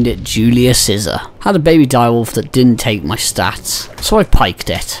and named it Julia Scissor. Had a baby direwolf that didn't take my stats, so I piked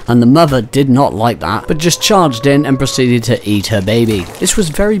it, and the mother did not like that, but just charged in and proceeded to eat her baby. This was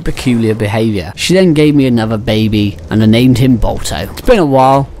very peculiar behaviour. She then gave me another baby and I named him Bolto. It's been a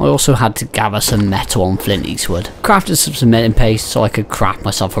while. I also had to gather some metal on Flint Eastwood. Crafted some cementing paste so I could craft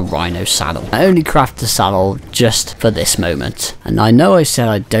myself a rhino saddle. I only crafted the saddle just for this moment, and I know I said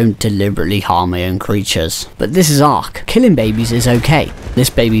I don't deliberately harm my own creatures, but this is Ark. Killing babies is okay. This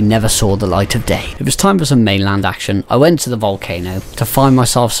baby never saw the light of day. It was time for some mainland action. I went to the volcano to find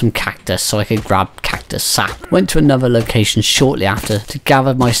myself some cactus so I could grab cactus sap. Went to another location shortly after to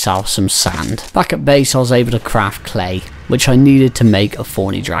gather myself some sand. Back at base I was able to craft clay, which I needed to make a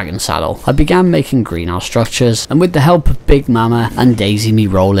thorny dragon saddle. I began making greenhouse structures, and with the help of Big Mama and Daisy me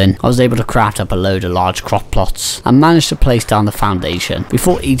rolling, I was able to craft up a load of large crop plots and managed to place down the foundation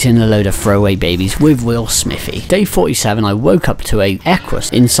before eating a load of throwaway babies with Will Smithy. Day 47 I woke up to a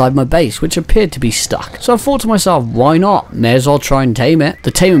Equus inside my base which appeared to be stuck, so I thought to myself, why not? May as well try and tame it.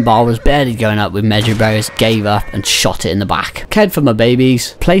 The taming bar was barely going up with measure berries, gave up and shot it in the back. Cared for my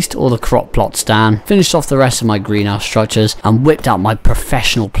babies, placed all the crop plots down, finished off the rest of my greenhouse structures, and whipped out my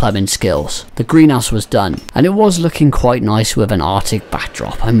professional plumbing skills. The greenhouse was done, and it was looking quite nice with an Arctic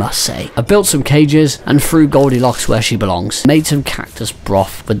backdrop, I must say. I built some cages and threw Goldilocks where she belongs. Made some cactus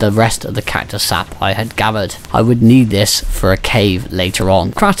broth with the rest of the cactus sap I had gathered. I would need this for a cave later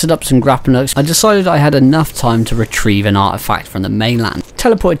on. Crafted up some grappling hooks. I decided I had enough time to retrieve an artifact from the mainland.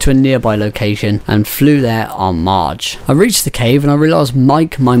 Teleported to a nearby location and flew there on Marge. I reached the cave and I realised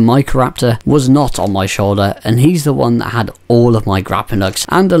Mike, my Microraptor, was not on my shoulder, and he's the one that had all of my grappling hooks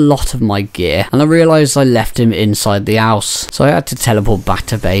and a lot of my gear, and I realised I left him inside the house, so I had to teleport back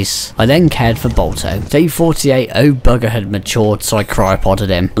to base. I then cared for Bolto. Day 48, Oh Bugger had matured, so I cryopoded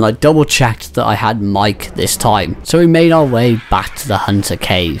him, and I double checked that I had Mike this time, so we made our way back to the Hunter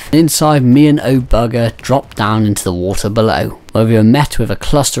Cave. Inside, me and Oh Bugger dropped down into the water below, where we were met with a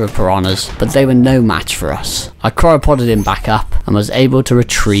cluster of piranhas, but they were no match for us. I cryopoded him back up and was able to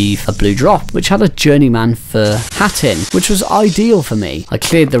retrieve a blue drop, which had a journeyman fur hat in, which was ideal for me. I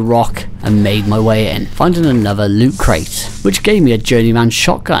cleared the rock and made my way in, finding another loot crate, which gave me a journeyman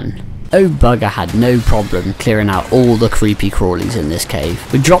shotgun. Oh Bugger had no problem clearing out all the creepy crawlies in this cave.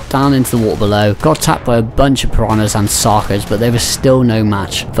 We dropped down into the water below, got tapped by a bunch of piranhas and sarkos, but they were still no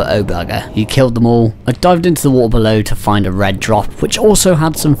match for Oh Bugger. He killed them all. I dived into the water below to find a red drop, which also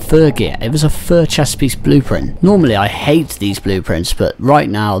had some fur gear. It was a fur chest piece blueprint. Normally I hate these blueprints, but right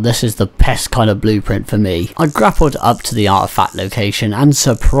now this is the best kind of blueprint for me. I grappled up to the artifact location and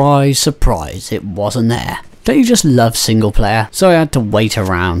surprise, surprise, it wasn't there. Don't you just love single player? So I had to wait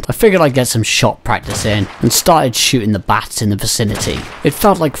around. I figured I'd get some shot practice in and started shooting the bats in the vicinity. It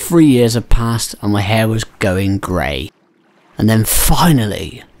felt like 3 years had passed and my hair was going grey. And then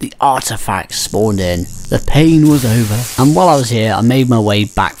finally, the artifact spawned in. The pain was over. And while I was here, I made my way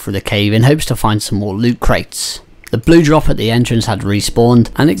back through the cave in hopes to find some more loot crates. The blue drop at the entrance had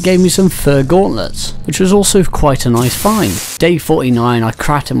respawned, and it gave me some fur gauntlets, which was also quite a nice find. Day 49, I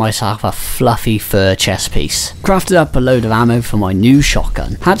crafted myself a fluffy fur chest piece. Crafted up a load of ammo for my new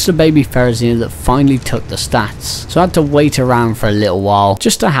shotgun. Hatched a baby ferret in it that finally took the stats, so I had to wait around for a little while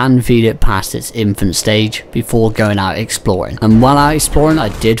just to hand feed it past its infant stage before going out exploring. And while out exploring, I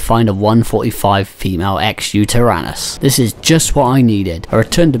did find a 145 female JOTUNHEIM. This is just what I needed. I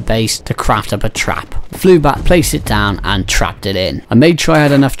returned to base to craft up a trap. Flew back, placed it down and trapped it in. I made sure I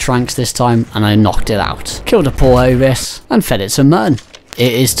had enough tranks this time and I knocked it out. Killed a poor ovis and fed it some mutton.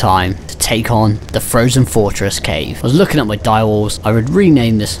 It is time to take on the Frozen Fortress cave. I was looking at my direwolves. I would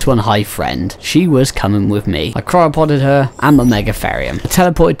rename this to a high friend. She was coming with me. I cryopoded her and my megatherium. I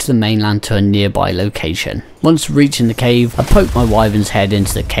teleported to the mainland to a nearby location. Once reaching the cave, I poked my wyvern's head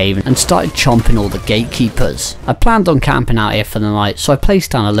into the cave and started chomping all the gatekeepers. I planned on camping out here for the night, so I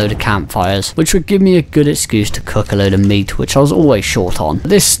placed down a load of campfires, which would give me a good excuse to cook a load of meat, which I was always short on.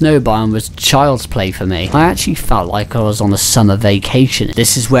 This snow biome was child's play for me. I actually felt like I was on a summer vacation.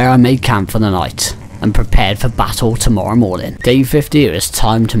 This is where I made camp for the night and prepared for battle tomorrow morning. Day 50, it was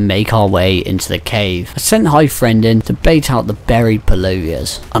time to make our way into the cave. I sent High Friend in to bait out the buried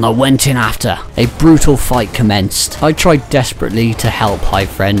Palovias, and I went in after. A brutal fight commenced. I tried desperately to help High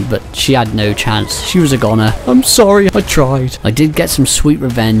Friend, but she had no chance. She was a goner. I'm sorry, I tried. I did get some sweet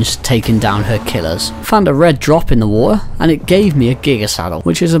revenge taking down her killers. Found a red drop in the water, and it gave me a Giga Saddle,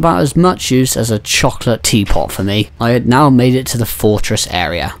 which is about as much use as a chocolate teapot for me. I had now made it to the fortress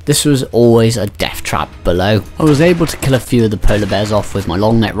area. This was always a death trap below. I was able to kill a few of the polar bears off with my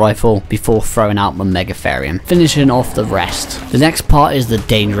long neck rifle before throwing out my megatherium, finishing off the rest. The next part is the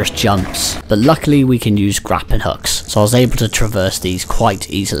dangerous jumps, but luckily we can use grappling hooks, so I was able to traverse these quite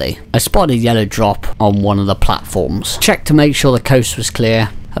easily. I spotted a yellow drop on one of the platforms. Checked to make sure the coast was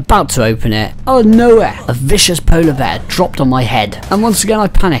clear. About to open it, out of nowhere, a vicious polar bear dropped on my head, and once again I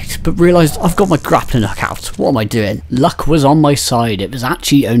panicked, but realised I've got my grappling hook out. What am I doing? Luck was on my side. It was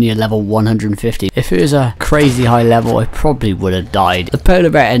actually only a level 150. If it was a crazy high level, I probably would have died. The polar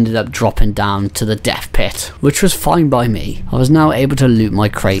bear ended up dropping down to the death pit, which was fine by me. I was now able to loot my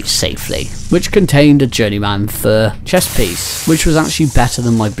crate safely, which contained a journeyman fur chest piece, which was actually better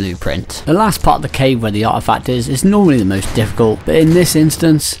than my blueprint. The last part of the cave where the artifact is normally the most difficult, but in this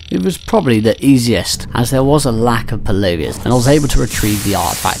instance, it was probably the easiest, as there was a lack of Palovias and I was able to retrieve the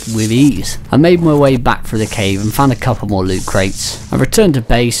artifact with ease. I made my way back through the cave and found a couple more loot crates. I returned to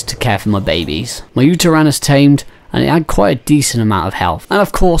base to care for my babies. My JOTUNHEIM tamed, and it had quite a decent amount of health. And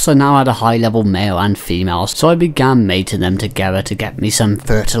of course I now had a high level male and female, so I began mating them together to get me some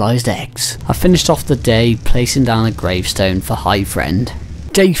fertilised eggs. I finished off the day placing down a gravestone for High Friend.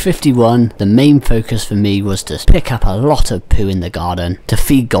 Day 51, the main focus for me was to pick up a lot of poo in the garden to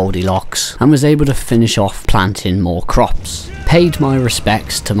feed Goldilocks, and was able to finish off planting more crops. Paid my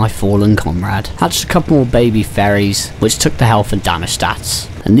respects to my fallen comrade. Hatched a couple more baby fairies, which took the health and damage stats,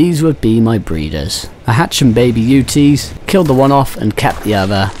 and these would be my breeders. I hatched some baby UTs, killed the one off and kept the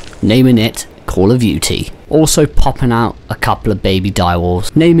other, naming it Call of Duty. Also popping out a couple of baby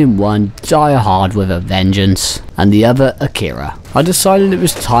direwolves, naming one Die Hard with a Vengeance and the other Akira. I decided it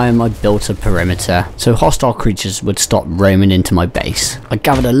was time I built a perimeter so hostile creatures would stop roaming into my base. I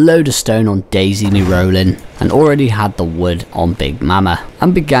gathered a load of stone on Daisy Me Rollin' and already had the wood on Big Mama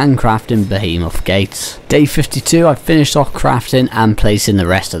and began crafting behemoth gates. Day 52, I finished off crafting and placing the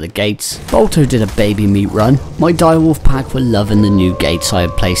rest of the gates. Balto did a baby meat run. My direwolf pack were loving the new gates I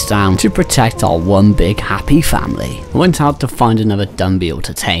had placed down to protect our one big happy family. I went out to find another dumbeal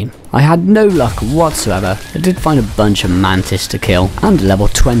to tame. I had no luck whatsoever. I did find a bunch of mantis to kill and a level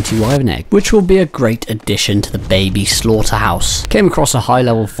 20 wyvern egg, which will be a great addition to the baby slaughterhouse. Came across a high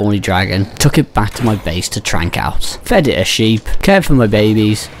level thorny dragon, took it back to my base to trank out. Fed it a sheep, cared for my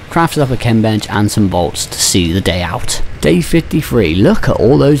babies, crafted up a chem bench and some bolts to see the day out. Day 53, look at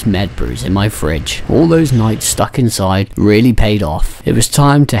all those med brews in my fridge. All those nights stuck inside really paid off. It was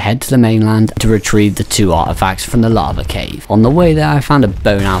time to head to the mainland to retrieve the two artifacts from the lava cave. On the way there I found a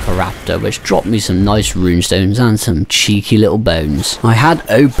bone alpha raptor which dropped me some nice runestones and some cheeky little bones. I had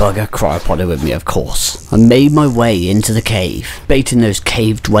Oh Bugger cryopodder with me of course. I made my way into the cave, baiting those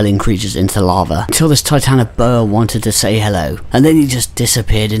cave dwelling creatures into lava until this titanic boa wanted to say hello, and then he just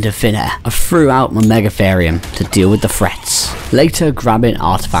disappeared into thin air. I threw out my megatherium to deal with the threats. Later grabbing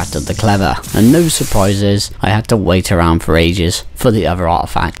artifact of the clever, and no surprises, I had to wait around for ages for the other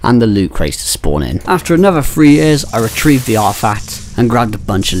artifact and the loot crates to spawn in. After another 3 years I retrieved the artifact and grabbed a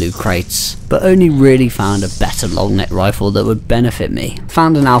bunch of loot crates, but only really found a better long neck rifle that would benefit me.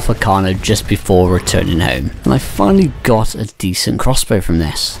 Found an Alpha Carno just before returning home, and I finally got a decent crossbow from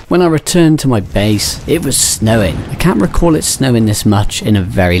this. When I returned to my base, it was snowing. I can't recall it snowing this much in a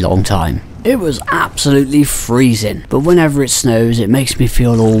very long time. It was absolutely freezing, but whenever it snows it makes me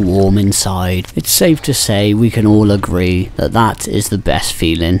feel all warm inside. It's safe to say we can all agree that that is the best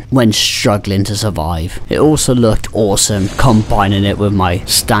feeling when struggling to survive. It also looked awesome combining it with my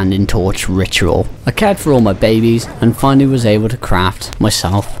standing torch ritual. I cared for all my babies and finally was able to craft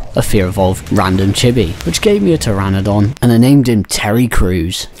myself a Fear Evolved random chibi, which gave me a Pteranodon, and I named him Terry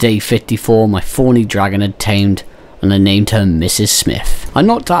Crews. Day 54 my Fawny Dragon had tamed, and I named her Mrs. Smith. I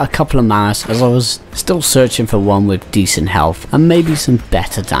knocked out a couple of mammoths as I was still searching for one with decent health and maybe some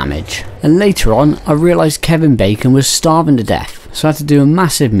better damage. And later on I realised Kevin Bacon was starving to death, so I had to do a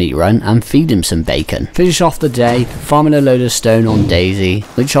massive meat run and feed him some bacon. Finish off the day farming a load of stone on Daisy,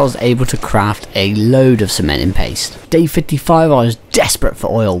 which I was able to craft a load of cementing paste. Day 55 I was desperate for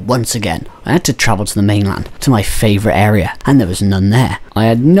oil once again. I had to travel to the mainland, to my favourite area, and there was none there. I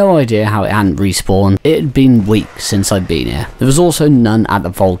had no idea how it hadn't respawned. It had been weeks since I'd been here. There was also none at the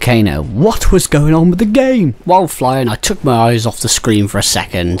volcano. What was going on with the game? While flying I took my eyes off the screen for a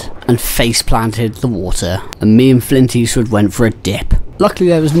second and face planted the water, and me and Flint Eastwood went for a dip. Luckily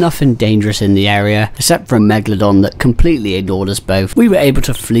there was nothing dangerous in the area, except for a megalodon that completely ignored us both. We were able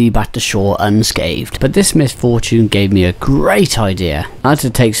to flee back to shore unscathed, but this misfortune gave me a great idea. I had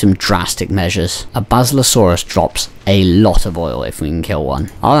to take some drastic measures. A Basilosaurus drops a lot of oil if we can kill one.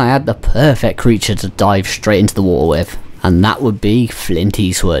 I had the perfect creature to dive straight into the water with, and that would be Flint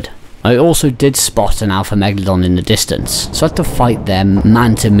Eastwood. I also did spot an Alpha Megalodon in the distance, so I had to fight them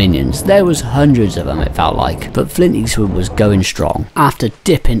manta minions. There was hundreds of them it felt like, but Flint Eastwood was going strong. After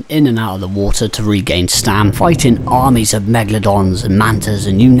dipping in and out of the water to regain stam, fighting armies of Megalodons and mantas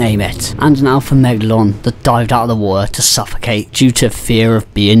and you name it, and an Alpha Megalodon that dived out of the water to suffocate due to fear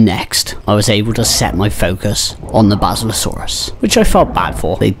of being next, I was able to set my focus on the Basilosaurus, which I felt bad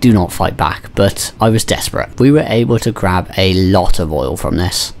for. They do not fight back, but I was desperate. We were able to grab a lot of oil from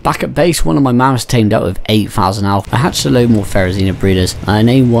this. Back at base, one of my mammoths tamed out with 8,000 alpha. I hatched a load more Ferrozina breeders, and I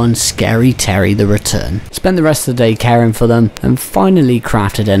named one Scary Terry the Return. Spent the rest of the day caring for them, and finally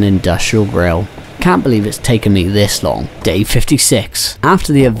crafted an industrial grill. Can't believe it's taken me this long. Day 56.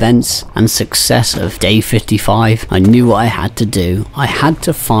 After the events and success of day 55, I knew what I had to do. I had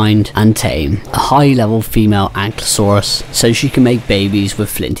to find and tame a high level female Ankylosaurus so she can make babies with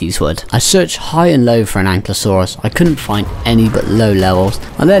Flint Eastwood. I searched high and low for an Ankylosaurus. I couldn't find any but low levels.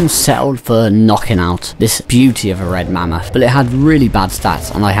 I then settled for knocking out this beauty of a red mammoth, but it had really bad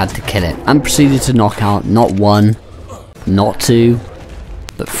stats and I had to kill it, and proceeded to knock out not one, not two,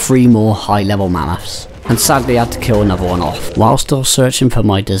 but 3 more high level mammoths, and sadly I had to kill another one off. While still searching for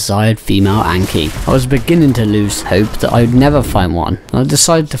my desired female Anky, I was beginning to lose hope that I would never find one, and I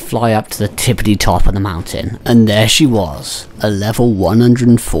decided to fly up to the tippity top of the mountain, and there she was, a level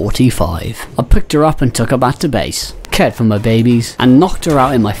 145. I picked her up and took her back to base, cared for my babies, and knocked her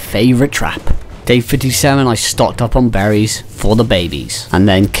out in my favourite trap. Day 57 I stocked up on berries for the babies, and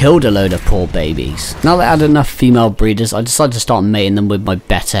then killed a load of poor babies. Now that I had enough female breeders, I decided to start mating them with my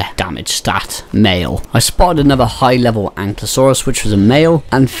better damage stat, male. I spotted another high level Ankylosaurus which was a male,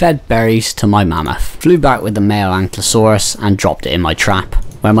 and fed berries to my mammoth. Flew back with the male Ankylosaurus and dropped it in my trap,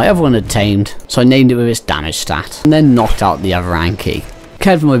 where my other one had tamed, so I named it with its damage stat, and then knocked out the other Anky.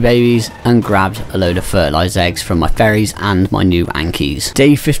 Cared for my babies and grabbed a load of fertilised eggs from my fairies and my new Ankies.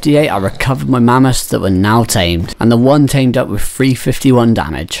 Day 58 I recovered my mammoths that were now tamed, and the one tamed up with 351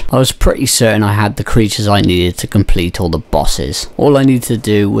 damage. I was pretty certain I had the creatures I needed to complete all the bosses. All I needed to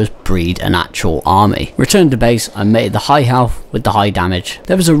do was breed an actual army. Returned to base, I mated the high health with the high damage.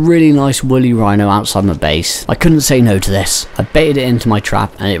 There was a really nice woolly rhino outside my base. I couldn't say no to this. I baited it into my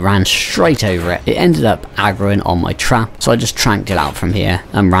trap and it ran straight over it. It ended up aggroing on my trap, so I just tranked it out from here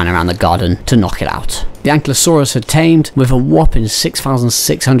and ran around the garden to knock it out. The Ankylosaurus had tamed with a whopping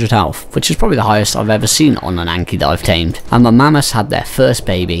 6,600 health, which is probably the highest I've ever seen on an Anky that I've tamed. And my mammoths had their first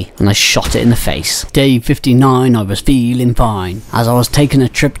baby, and I shot it in the face. Day 59 I was feeling fine, as I was taking a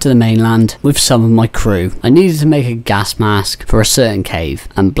trip to the mainland with some of my crew. I needed to make a gas mask for a certain cave,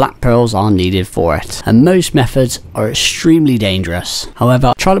 and black pearls are needed for it, and most methods are extremely dangerous.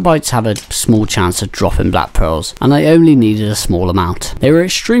 However, trilobites have a small chance of dropping black pearls, and I only needed a small amount. They were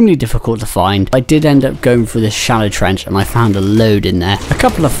extremely difficult to find. I did end up up going through this shallow trench and I found a load in there. A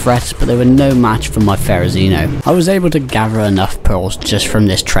couple of threats, but they were no match for my Ferrazino. I was able to gather enough pearls just from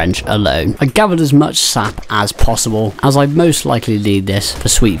this trench alone. I gathered as much sap as possible, as I'd most likely need this for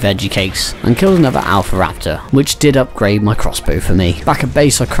sweet veggie cakes, and killed another alpha raptor, which did upgrade my crossbow for me. Back at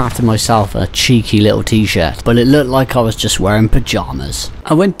base I crafted myself a cheeky little t-shirt, but it looked like I was just wearing pajamas.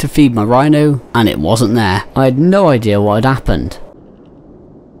 I went to feed my rhino and it wasn't there. I had no idea what had happened.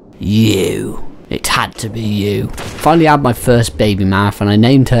 You. It had to be you. Finally had my first baby mammoth and I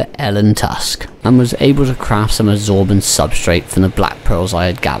named her Ellen Tusk, and was able to craft some absorbent substrate from the black pearls I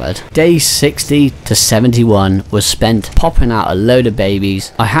had gathered. Day 60 to 71 was spent popping out a load of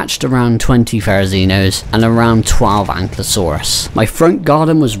babies. I hatched around 20 Ferrazinos and around 12 Ankylosaurus. My front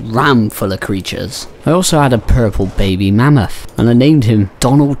garden was rammed full of creatures. I also had a purple baby mammoth and I named him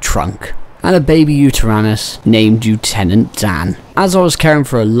Donald Trunk, and a baby Uteranus named Lieutenant Dan. As I was caring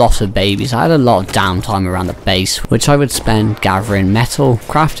for a lot of babies, I had a lot of downtime around the base, which I would spend gathering metal,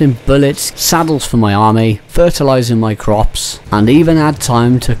 crafting bullets, saddles for my army, fertilizing my crops, and even had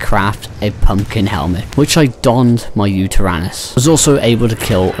time to craft a pumpkin helmet, which I donned my Uteranus. I was also able to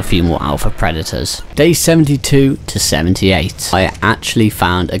kill a few more alpha predators. Day 72 to 78, I actually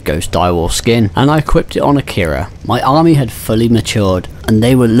found a ghost direwolf skin, and I equipped it on Akira. My army had fully matured, and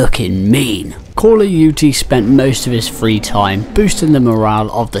they were looking mean. Call of Duty spent most of his free time boosting the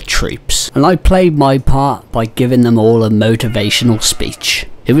morale of the troops, and I played my part by giving them all a motivational speech.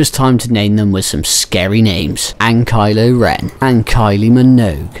 It was time to name them with some scary names: Ankylo Ren, Ankylie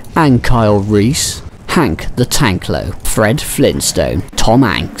Minogue, Ankylo Reese, Hank the Tanklo, Fred Flintstone, Tom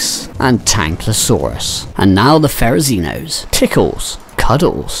Hanks, and Tanklosaurus. And now the Ferrazinos: Tickles,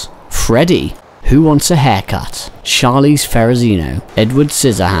 Cuddles, Freddy, Who Wants a Haircut, Charlie's Ferrazino, Edward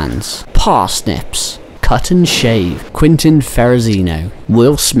Scissorhands, Parsnips, Cut and Shave, Quentin Ferrazino,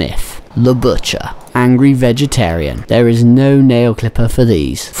 Will Smith, The Butcher, Angry Vegetarian. There is no nail clipper for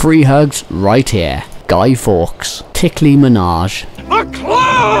these. Free hugs right here. Guy Fawkes, Tickly Minaj.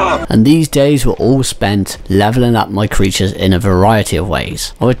 And these days were all spent leveling up my creatures in a variety of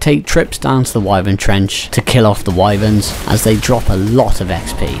ways. I would take trips down to the Wyvern Trench to kill off the Wyverns, as they drop a lot of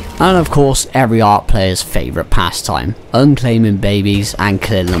XP. And of course every ARK player's favourite pastime, unclaiming babies and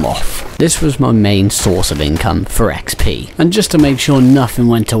killing them off. This was my main source of income for XP. And just to make sure nothing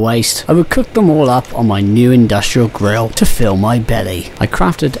went to waste, I would cook them all up on my new industrial grill to fill my belly. I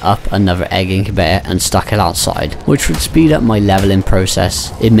crafted up another egg incubator and stuck it outside, which would speed up my leveling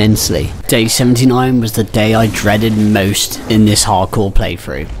process immensely. Day 79 was the day I dreaded most in this hardcore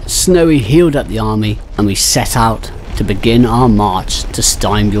playthrough. Snowy healed up the army and we set out to begin our march to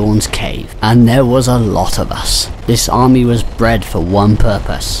Steinbjorn's cave. And there was a lot of us. This army was bred for one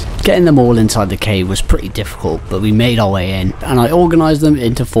purpose. Getting them all inside the cave was pretty difficult, but we made our way in, and I organised them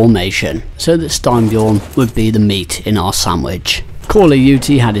into formation so that Steinbjorn would be the meat in our sandwich. Call of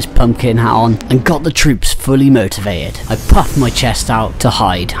Duty had his pumpkin hat on and got the troops fully motivated. I puffed my chest out to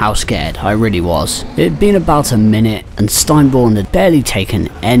hide how scared I really was. It had been about a minute and Steinborn had barely taken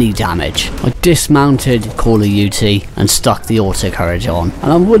any damage. I dismounted Call of Duty and stuck the auto courage on,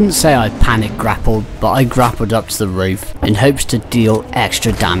 and I wouldn't say I panic grappled, but I grappled up to the roof in hopes to deal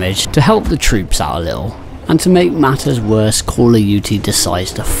extra damage to help the troops out a little. And to make matters worse, Call of Duty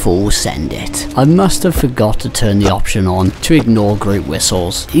decides to full send it. I must have forgot to turn the option on to ignore group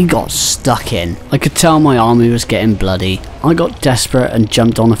whistles. He got stuck in. I could tell my army was getting bloody. I got desperate and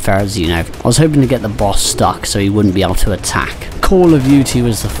jumped on a Ferrazino. I was hoping to get the boss stuck so he wouldn't be able to attack. Call of Duty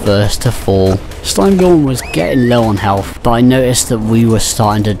was the first to fall. Steinborn was getting low on health, but I noticed that we were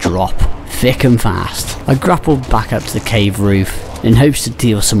starting to drop thick and fast. I grappled back up to the cave roof in hopes to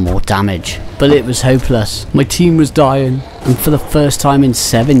deal some more damage, but it was hopeless. My team was dying, and for the first time in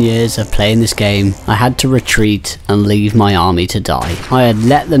 7 years of playing this game, I had to retreat and leave my army to die. I had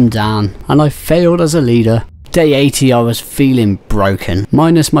let them down, and I failed as a leader. Day 80 I was feeling broken.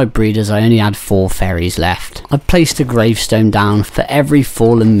 Minus my breeders, I only had 4 fairies left. I placed a gravestone down for every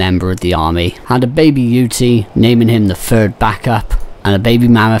fallen member of the army. Had a baby Uti, naming him the 3rd backup, and a baby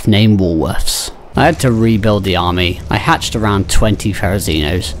mammoth named Woolworths. I had to rebuild the army. I hatched around 20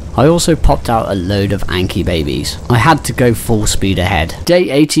 Ferrazinos. I also popped out a load of Anky babies. I had to go full speed ahead. Day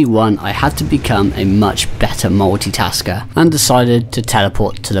 81 I had to become a much better multitasker and decided to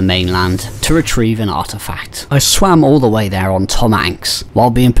teleport to the mainland to retrieve an artifact. I swam all the way there on Tom Hanks while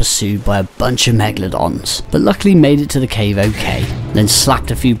being pursued by a bunch of megalodons, but luckily made it to the cave okay, then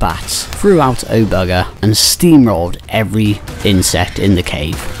slapped a few bats, threw out O-Bugger and steamrolled every insect in the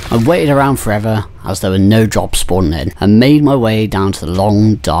cave. I waited around forever as there were no drops spawning in, and made my way down to the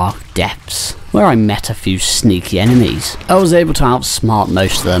long dark depths, where I met a few sneaky enemies. I was able to outsmart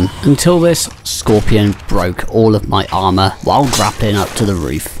most of them, until this scorpion broke all of my armour while grappling up to the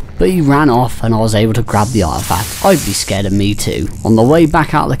roof. But he ran off and I was able to grab the artifact. I'd be scared of me too. On the way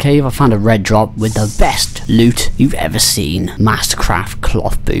back out of the cave, I found a red drop with the best loot you've ever seen. Mastercraft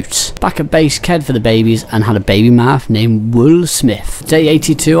cloth boots. Back at base, cared for the babies and had a baby mouth named Wool Smith. Day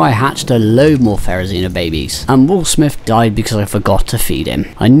 82, I hatched a load more Ferrazina babies, and Wool Smith died because I forgot to feed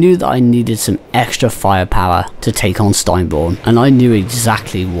him. I knew that I needed some extra firepower to take on Steinborn, and I knew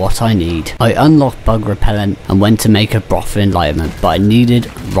exactly what I need. I unlocked bug repellent and went to make a broth of enlightenment, but I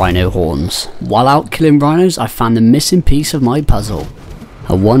needed rhino horns. While out killing rhinos, I found the missing piece of my puzzle.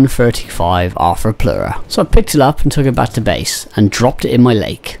 A 135 Arthropleura. So I picked it up and took it back to base and dropped it in my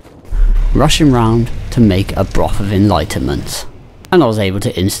lake, rushing round to make a broth of enlightenment. And I was able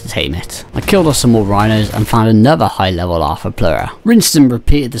to insta-tame it. I killed off some more rhinos and found another high level Arthropleura. Rinsed and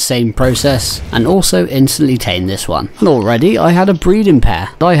repeated the same process and also instantly tamed this one. And already I had a breeding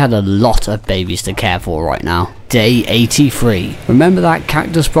pair. I had a lot of babies to care for right now. Day 83. Remember that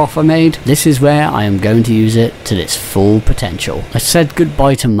cactus broth I made? This is where I am going to use it to its full potential. I said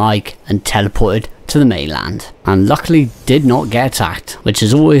goodbye to Mike and teleported to the mainland, and luckily did not get attacked, which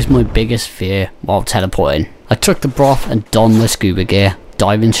is always my biggest fear while teleporting. I took the broth and donned my scuba gear,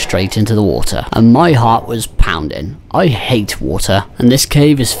 diving straight into the water, and my heart was pounding. I hate water, and this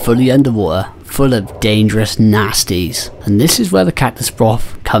cave is fully underwater, full of dangerous nasties, and this is where the cactus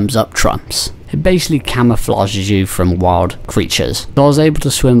broth comes up trumps. It basically camouflages you from wild creatures. So I was able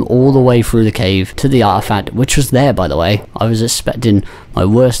to swim all the way through the cave to the artifact, which was there by the way. I was expecting my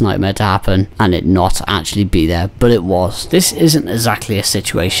worst nightmare to happen and it not actually be there, but it was. This isn't exactly a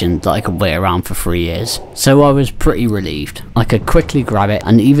situation that I could wait around for 3 years, so I was pretty relieved. I could quickly grab it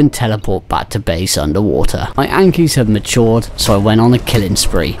and even teleport back to base underwater. My Ankies have matured, so I went on a killing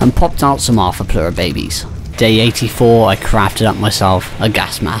spree and popped out some Arthropleura babies. Day 84, I crafted up myself a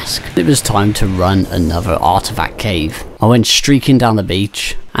gas mask. It was time to run another artifact cave. I went streaking down the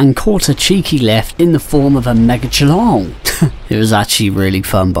beach and caught a cheeky lift in the form of a mega chalong. It was actually really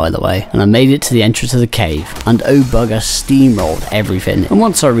fun by the way, and I made it to the entrance of the cave, and oh bugger steamrolled everything, and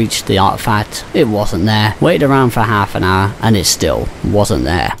once I reached the artifact, it wasn't there. Waited around for half an hour and it still wasn't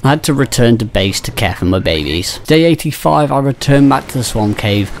there. I had to return to base to care for my babies. Day 85, I returned back to the swamp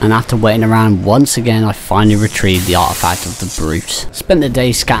cave, and after waiting around once again, I finally retrieved the artifact of the brute. Spent the day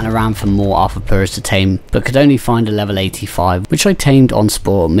scatting around for more Arthropleura to tame, but could only find a level 85, which I tamed on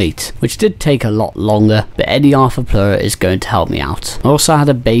spoiled meat, which did take a lot longer, but any Arthropleura is going to help me out. I also had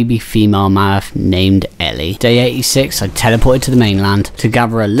a baby female mammoth named Ellie. Day 86, I teleported to the mainland to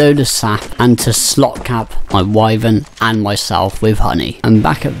gather a load of sap and to slot cap my wyvern and myself with honey. And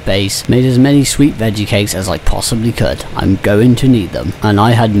back at base, made as many sweet veggie cakes as I possibly could. I'm going to need them, and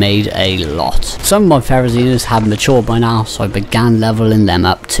I had made a lot. Some of my Ferrazinas had matured by now, so I began leveling them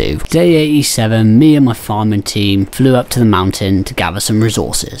up too. Day 87, me and my farming team flew up to the mountain to gather some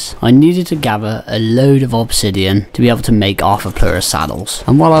resources. I needed to gather a load of obsidian to be able to make Arthropleura saddles,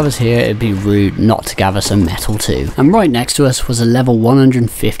 and while I was here it'd be rude not to gather some metal too. And right next to us was a level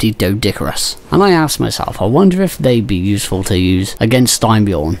 150 treacherous, and I asked myself, I wonder if they'd be useful to use against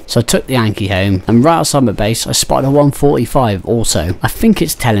Steinborn. So I took the Anki home, and right outside my base I spotted a 145 also. I think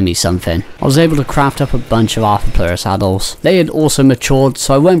it's telling me something. I was able to craft up a bunch of Arthropleura saddles. They had also matured,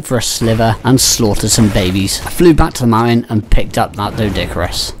 so I went for a sliver and slaughtered some babies. I flew back to the mountain and picked up that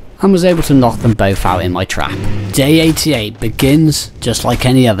treacherous, and was able to knock them both out in my trap. Day 88 begins just like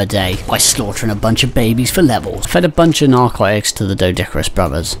any other day by slaughtering a bunch of babies for levels. Fed a bunch of narcotics to the treacherous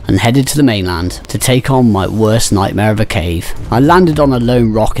brothers and headed to the mainland to take on my worst nightmare of a cave. I landed on a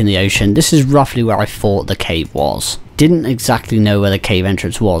lone rock in the ocean. This is roughly where I thought the cave was. Didn't exactly know where the cave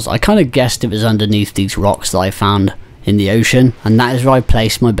entrance was. I kind of guessed it was underneath these rocks that I found in the ocean, and that is where I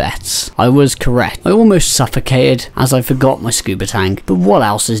placed my bets. I was correct. I almost suffocated as I forgot my scuba tank, but what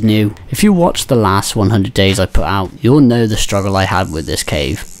else is new? If you watch the last 100 days I put out, you'll know the struggle I had with this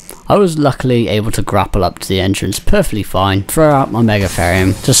cave. I was luckily able to grapple up to the entrance perfectly fine, throw out my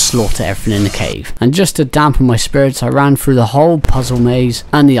megatherium to slaughter everything in the cave, and just to dampen my spirits I ran through the whole puzzle maze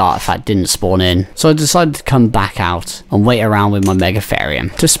and the artifact didn't spawn in, so I decided to come back out and wait around with my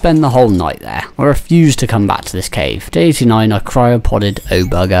megatherium to spend the whole night there. I refused to come back to this cave. Day 89 I cryopoded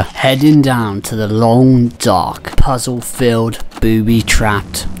bugger, heading down to the long dark puzzle filled booby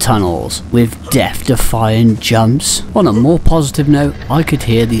trapped tunnels with death defying jumps. On a more positive note, I could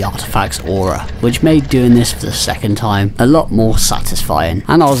hear the artifact's aura, which made doing this for the second time a lot more satisfying,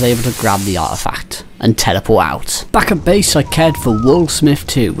 and I was able to grab the artifact. and teleport out. Back at base I cared for Wolfsmith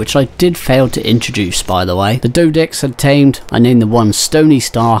too, which I did fail to introduce by the way. The Dodicks had tamed, I named the one Stony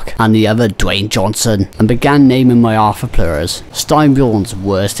Stark and the other Dwayne Johnson, and began naming my Arthur Pleuras. Steinbjorn's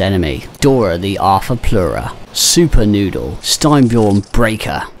worst enemy, Dora the Arthur Pleura, Super Noodle, Steinbjorn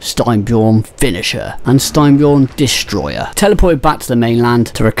Breaker, Steinbjorn Finisher, and Steinbjorn Destroyer. Teleported back to the mainland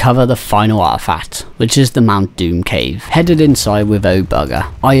to recover the final artifact, which is the Mount Doom cave. Headed inside with O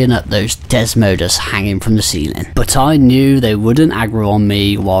Bugger, eyeing up those Desmodus hanging from the ceiling. But I knew they wouldn't aggro on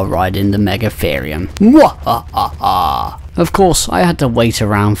me while riding the Megatherium. Mwahaha! Of course, I had to wait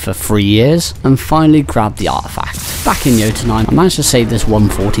around for 3 years and finally grabbed the artifact. Back in Jotunheim, I managed to save this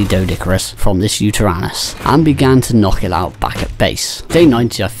 140 Doedicurus from this Uteranus and began to knock it out back at base. Day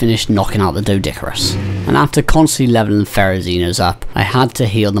 90 I finished knocking out the Doedicurus, and after constantly leveling Pherozinas up, I had to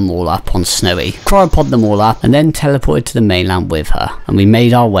heal them all up on Snowy. Cryopod them all up and then teleported to the mainland with her, and we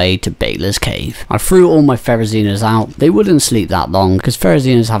made our way to Baylor's cave. I threw all my Pherozinas out. They wouldn't sleep that long because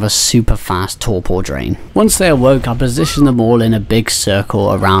Pherozinas have a super fast torpor drain. Once they awoke, I positioned them all in a big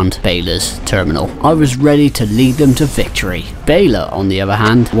circle around Baylor's terminal. I was ready to lead them to victory. Baylor, on the other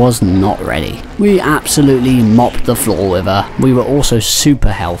hand, was not ready. We absolutely mopped the floor with her. We were also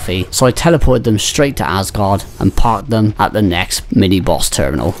super healthy, so I teleported them straight to Asgard and parked them at the next mini-boss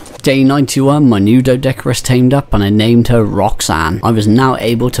terminal. Day 91, my new Doedicurus tamed up and I named her Roxanne. I was now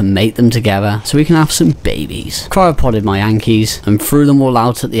able to mate them together so we can have some babies. Cryopoded my Yankees and threw them all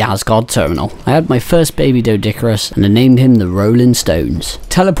out at the Asgard terminal. I had my first baby Doedicurus and I named him the Rolling Stones.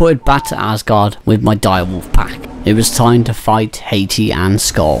 Teleported back to Asgard with my direwolf pack. It was time to fight Haiti and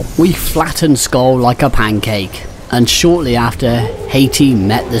Skull. We flattened Skull like a pancake, and shortly after, Haiti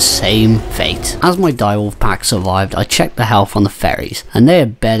met the same fate. As my direwolf pack survived, I checked the health on the ferries, and they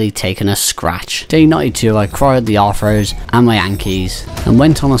had barely taken a scratch. Day 92, I cryoed the Arthros and my Yankees, and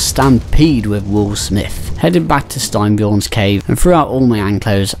went on a stampede with Wolfsmith. Headed back to Steinbjorn's cave, and threw out all my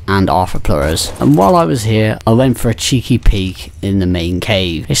Anklos and Arthur Pleuras. And while I was here, I went for a cheeky peek in the main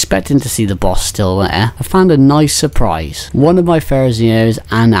cave, expecting to see the boss still there. I found a nice surprise. One of my Pherozinos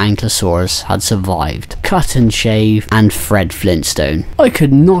and Ankylosaurus had survived. Cut and shave and Fred Flintstone. I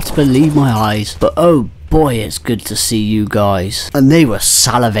could not believe my eyes, but oh boy, it's good to see you guys. And they were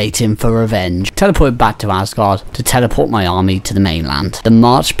salivating for revenge. Teleported back to Asgard to teleport my army to the mainland. The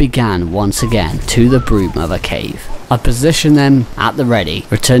march began once again to the Broodmother cave. I positioned them at the ready,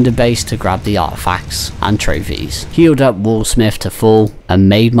 returned to base to grab the artifacts and trophies, healed up Wolfsmith to full, and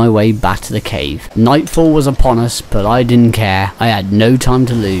made my way back to the cave. Nightfall was upon us, but I didn't care. I had no time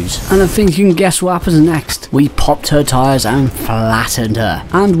to lose. And I think you can guess what happens next. We popped her tires and flattened her,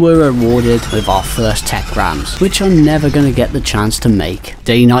 and were rewarded with our first tech grams, which I'm never going to get the chance to make.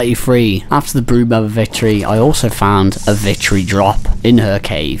 Day 93, after the Broodmother victory, I also found a victory drop in her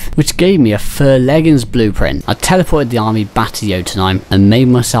cave, which gave me a fur leggings blueprint. I teleported the army back to Jotunheim and made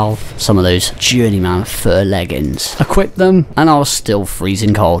myself some of those journeyman fur leggings. Equipped them and I was still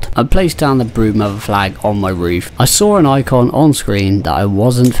freezing cold. I placed down the Broodmother flag on my roof. I saw an icon on screen that I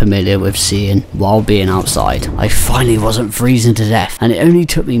wasn't familiar with seeing while being outside. I finally wasn't freezing to death, and it only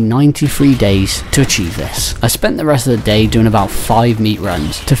took me 93 days to achieve this. I spent the rest of the day doing about 5 meat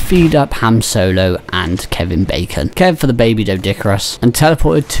runs to feed up Ham Solo and Kevin Bacon, cared for the baby Doedicurus, and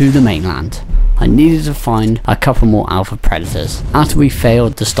teleported to the mainland. I needed to find a couple more alpha predators. After we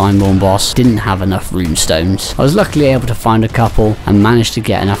failed the Steinborn boss, didn't have enough runestones. I was luckily able to find a couple and managed to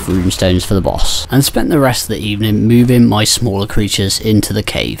get enough runestones for the boss, and spent the rest of the evening moving my smaller creatures into the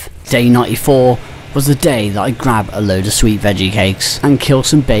cave. Day 94 was the day that I grabbed a load of sweet veggie cakes and killed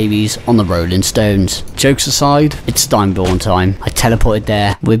some babies on the Rolling Stones. Jokes aside, it's Steinborn time. I teleported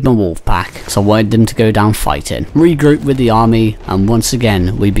there with my wolf pack, so I wanted them to go down fighting. Regrouped with the army, and once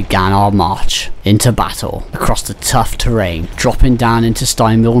again we began our march into battle across the tough terrain, dropping down into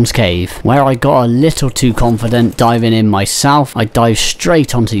Steinborn's cave, where I got a little too confident diving in myself. I dived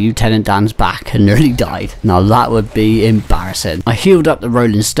straight onto Lieutenant Dan's back and nearly died. Now that would be embarrassing. I healed up the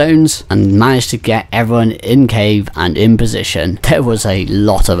Rolling Stones and managed to get everyone in cave and in position. There was a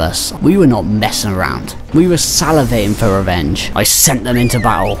lot of us. We were not messing around. We were salivating for revenge. I sent them into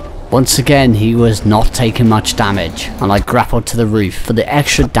battle. Once again, he was not taking much damage, and I grappled to the roof for the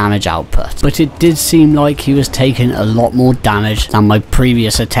extra damage output. But it did seem like he was taking a lot more damage than my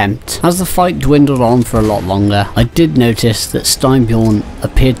previous attempt. As the fight dwindled on for a lot longer, I did notice that Steinbjorn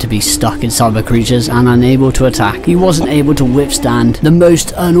appeared to be stuck inside my creatures and unable to attack. He wasn't able to withstand the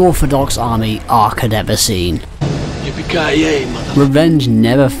most unorthodox army Ark had ever seen. Yippee-ki-yay, mother. Revenge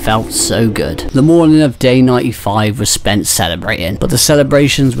never felt so good. The morning of day 95 was spent celebrating, but the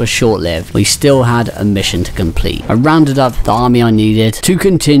celebrations were short-lived. We still had a mission to complete. I rounded up the army I needed to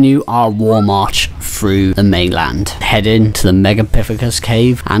continue our war march through the mainland, heading to the Megapithecus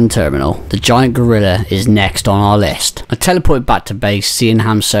cave and terminal. The giant gorilla is next on our list. I teleported back to base, seeing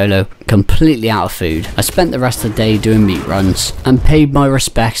Han Solo completely out of food. I spent the rest of the day doing meat runs and paid my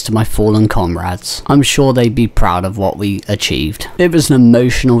respects to my fallen comrades. I'm sure they'd be proud of what we achieved. It was an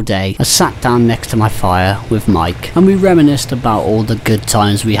emotional day. I sat down next to my fire with Mike and we reminisced about all the good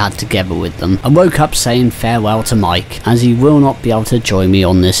times we had together with them. I woke up saying farewell to Mike, as he will not be able to join me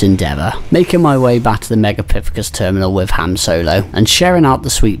on this endeavour. Making my way back to the Megapithecus terminal with Han Solo and sharing out the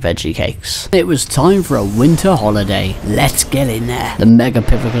sweet veggie cakes. It was time for a winter holiday. Let's get in there. The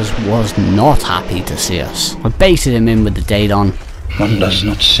Megapithecus was not happy to see us. I baited him in with the Daedon. One does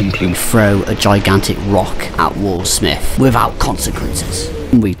not simply Throw a gigantic rock at Walt Smith without consequences.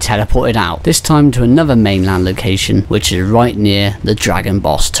 We teleported out, this time to another mainland location which is right near the Dragon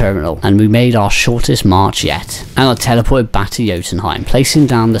Boss terminal, and we made our shortest march yet. And I teleported back to Jotunheim, placing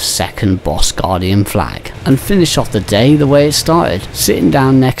down the second Boss Guardian flag, and finished off the day the way it started, sitting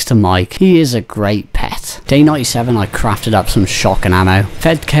down next to Mike. He is a great pet. Day 97 I crafted up some shotgun ammo,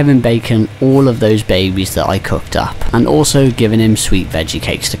 fed Kevin Bacon all of those babies that I cooked up, and also given him sweet veggie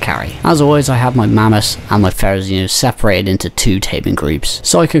cakes to carry. As always, I have my mammoths and my Ferrozinos separated into 2 taming groups,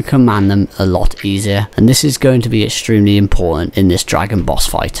 so I can command them a lot easier, and this is going to be extremely important in this dragon boss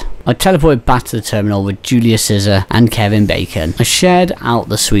fight. I teleported back to the terminal with Julius Caesar and Kevin Bacon. I shared out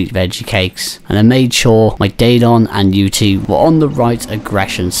the sweet veggie cakes, and I made sure my Daedon and UT were on the right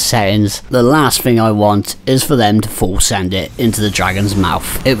aggression settings. The last thing I want is for them to full send it into the dragon's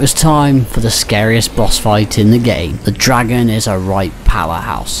mouth. It was time for the scariest boss fight in the game. The dragon is a right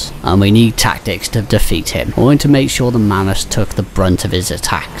powerhouse, and we need tactics to defeat him. I want to make sure the mammoths took the brunt of his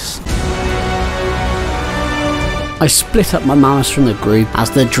attacks. I split up my mammoths from the group,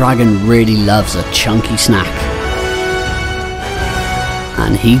 as the dragon really loves a chunky snack.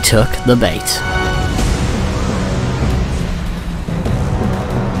 And he took the bait.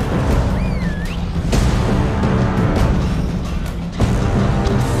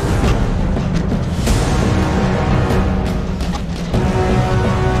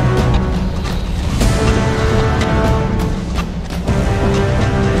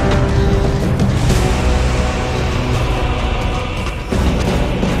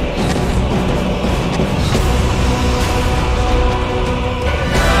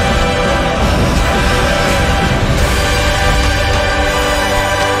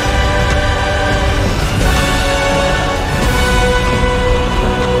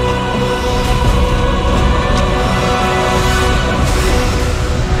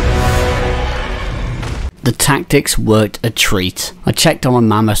 The tactics worked a treat. I checked on my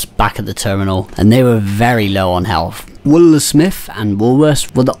mammoths back at the terminal, and they were very low on health. Wooler Smith and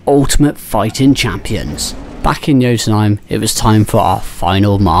Woolworths were the ultimate fighting champions. Back in Jotunheim, it was time for our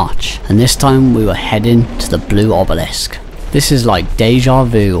final march, and this time we were heading to the Blue Obelisk. This is like deja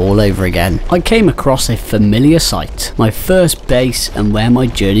vu all over again. I came across a familiar sight, my first base and where my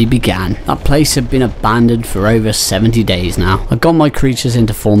journey began. That place had been abandoned for over 70 days now. I got my creatures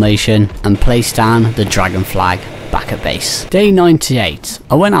into formation and placed down the dragon flag back at base. Day 98,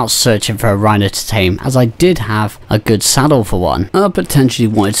 I went out searching for a rhino to tame, as I did have a good saddle for one, and I potentially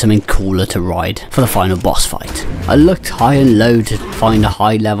wanted something cooler to ride for the final boss fight. I looked high and low to find a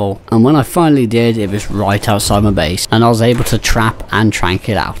high level, and when I finally did, it was right outside my base, and I was able to trap and trank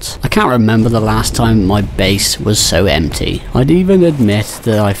it out. I can't remember the last time my base was so empty. I'd even admit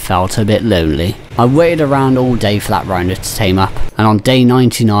that I felt a bit lonely. I waited around all day for that rhino to tame up, and on day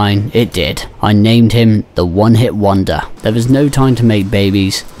 99 it did. I named him the One-Hit Wonder. There was no time to make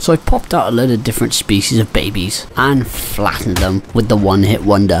babies, so I popped out a load of different species of babies and flattened them with the One-Hit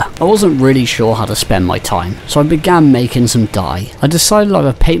Wonder. I wasn't really sure how to spend my time, so I began making some dye. I decided I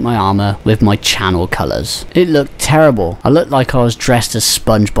would paint my armor with my channel colors. It looked terrible. I looked like I was dressed as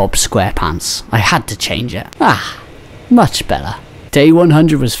SpongeBob SquarePants. I had to change it. Much better. Day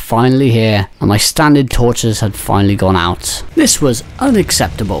 100 was finally here, and my standard torches had finally gone out. This was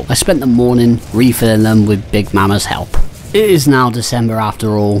unacceptable. I spent the morning refilling them with Big Mama's help. It is now December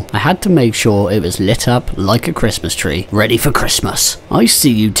after all. I had to make sure it was lit up like a Christmas tree, ready for Christmas. I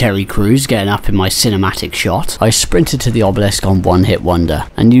see you, Terry Crews, getting up in my cinematic shot. I sprinted to the obelisk on One-Hit Wonder,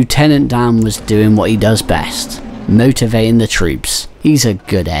 and Lieutenant Dan was doing what he does best, motivating the troops. He's a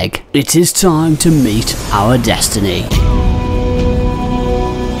good egg. It is time to meet our destiny.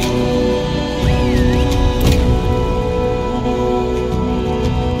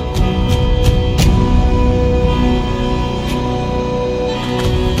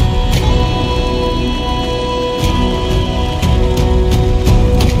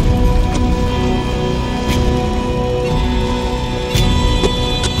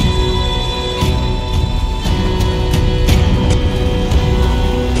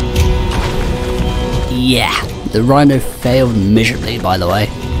 Yeah, the rhino failed miserably, by the way.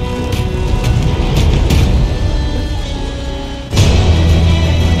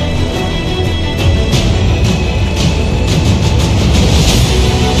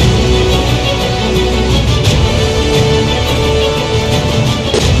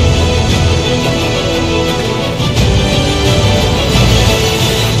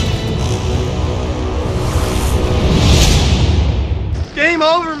 Game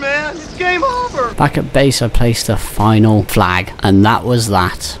over, man. It's game over. Back at base I placed a final flag, and that was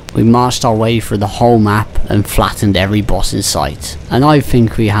that. We marched our way through the whole map and flattened every boss in sight, and I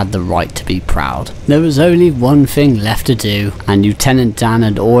think we had the right to be proud. There was only one thing left to do, and Lieutenant Dan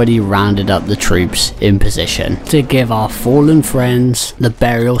had already rounded up the troops in position to give our fallen friends the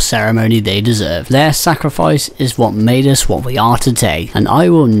burial ceremony they deserve. Their sacrifice is what made us what we are today, and I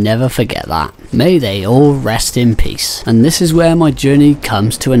will never forget that. May they all rest in peace. And this is where my journey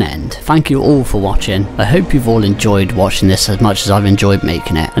comes to an end. Thank you all for watching. I hope you've all enjoyed watching this as much as I've enjoyed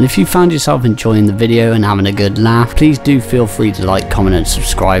making it. And if you found yourself enjoying the video and having a good laugh, please do feel free to like, comment and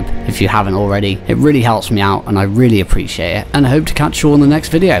subscribe if you haven't already. It really helps me out and I really appreciate it. And I hope to catch you all in the next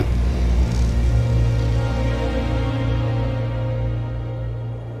video.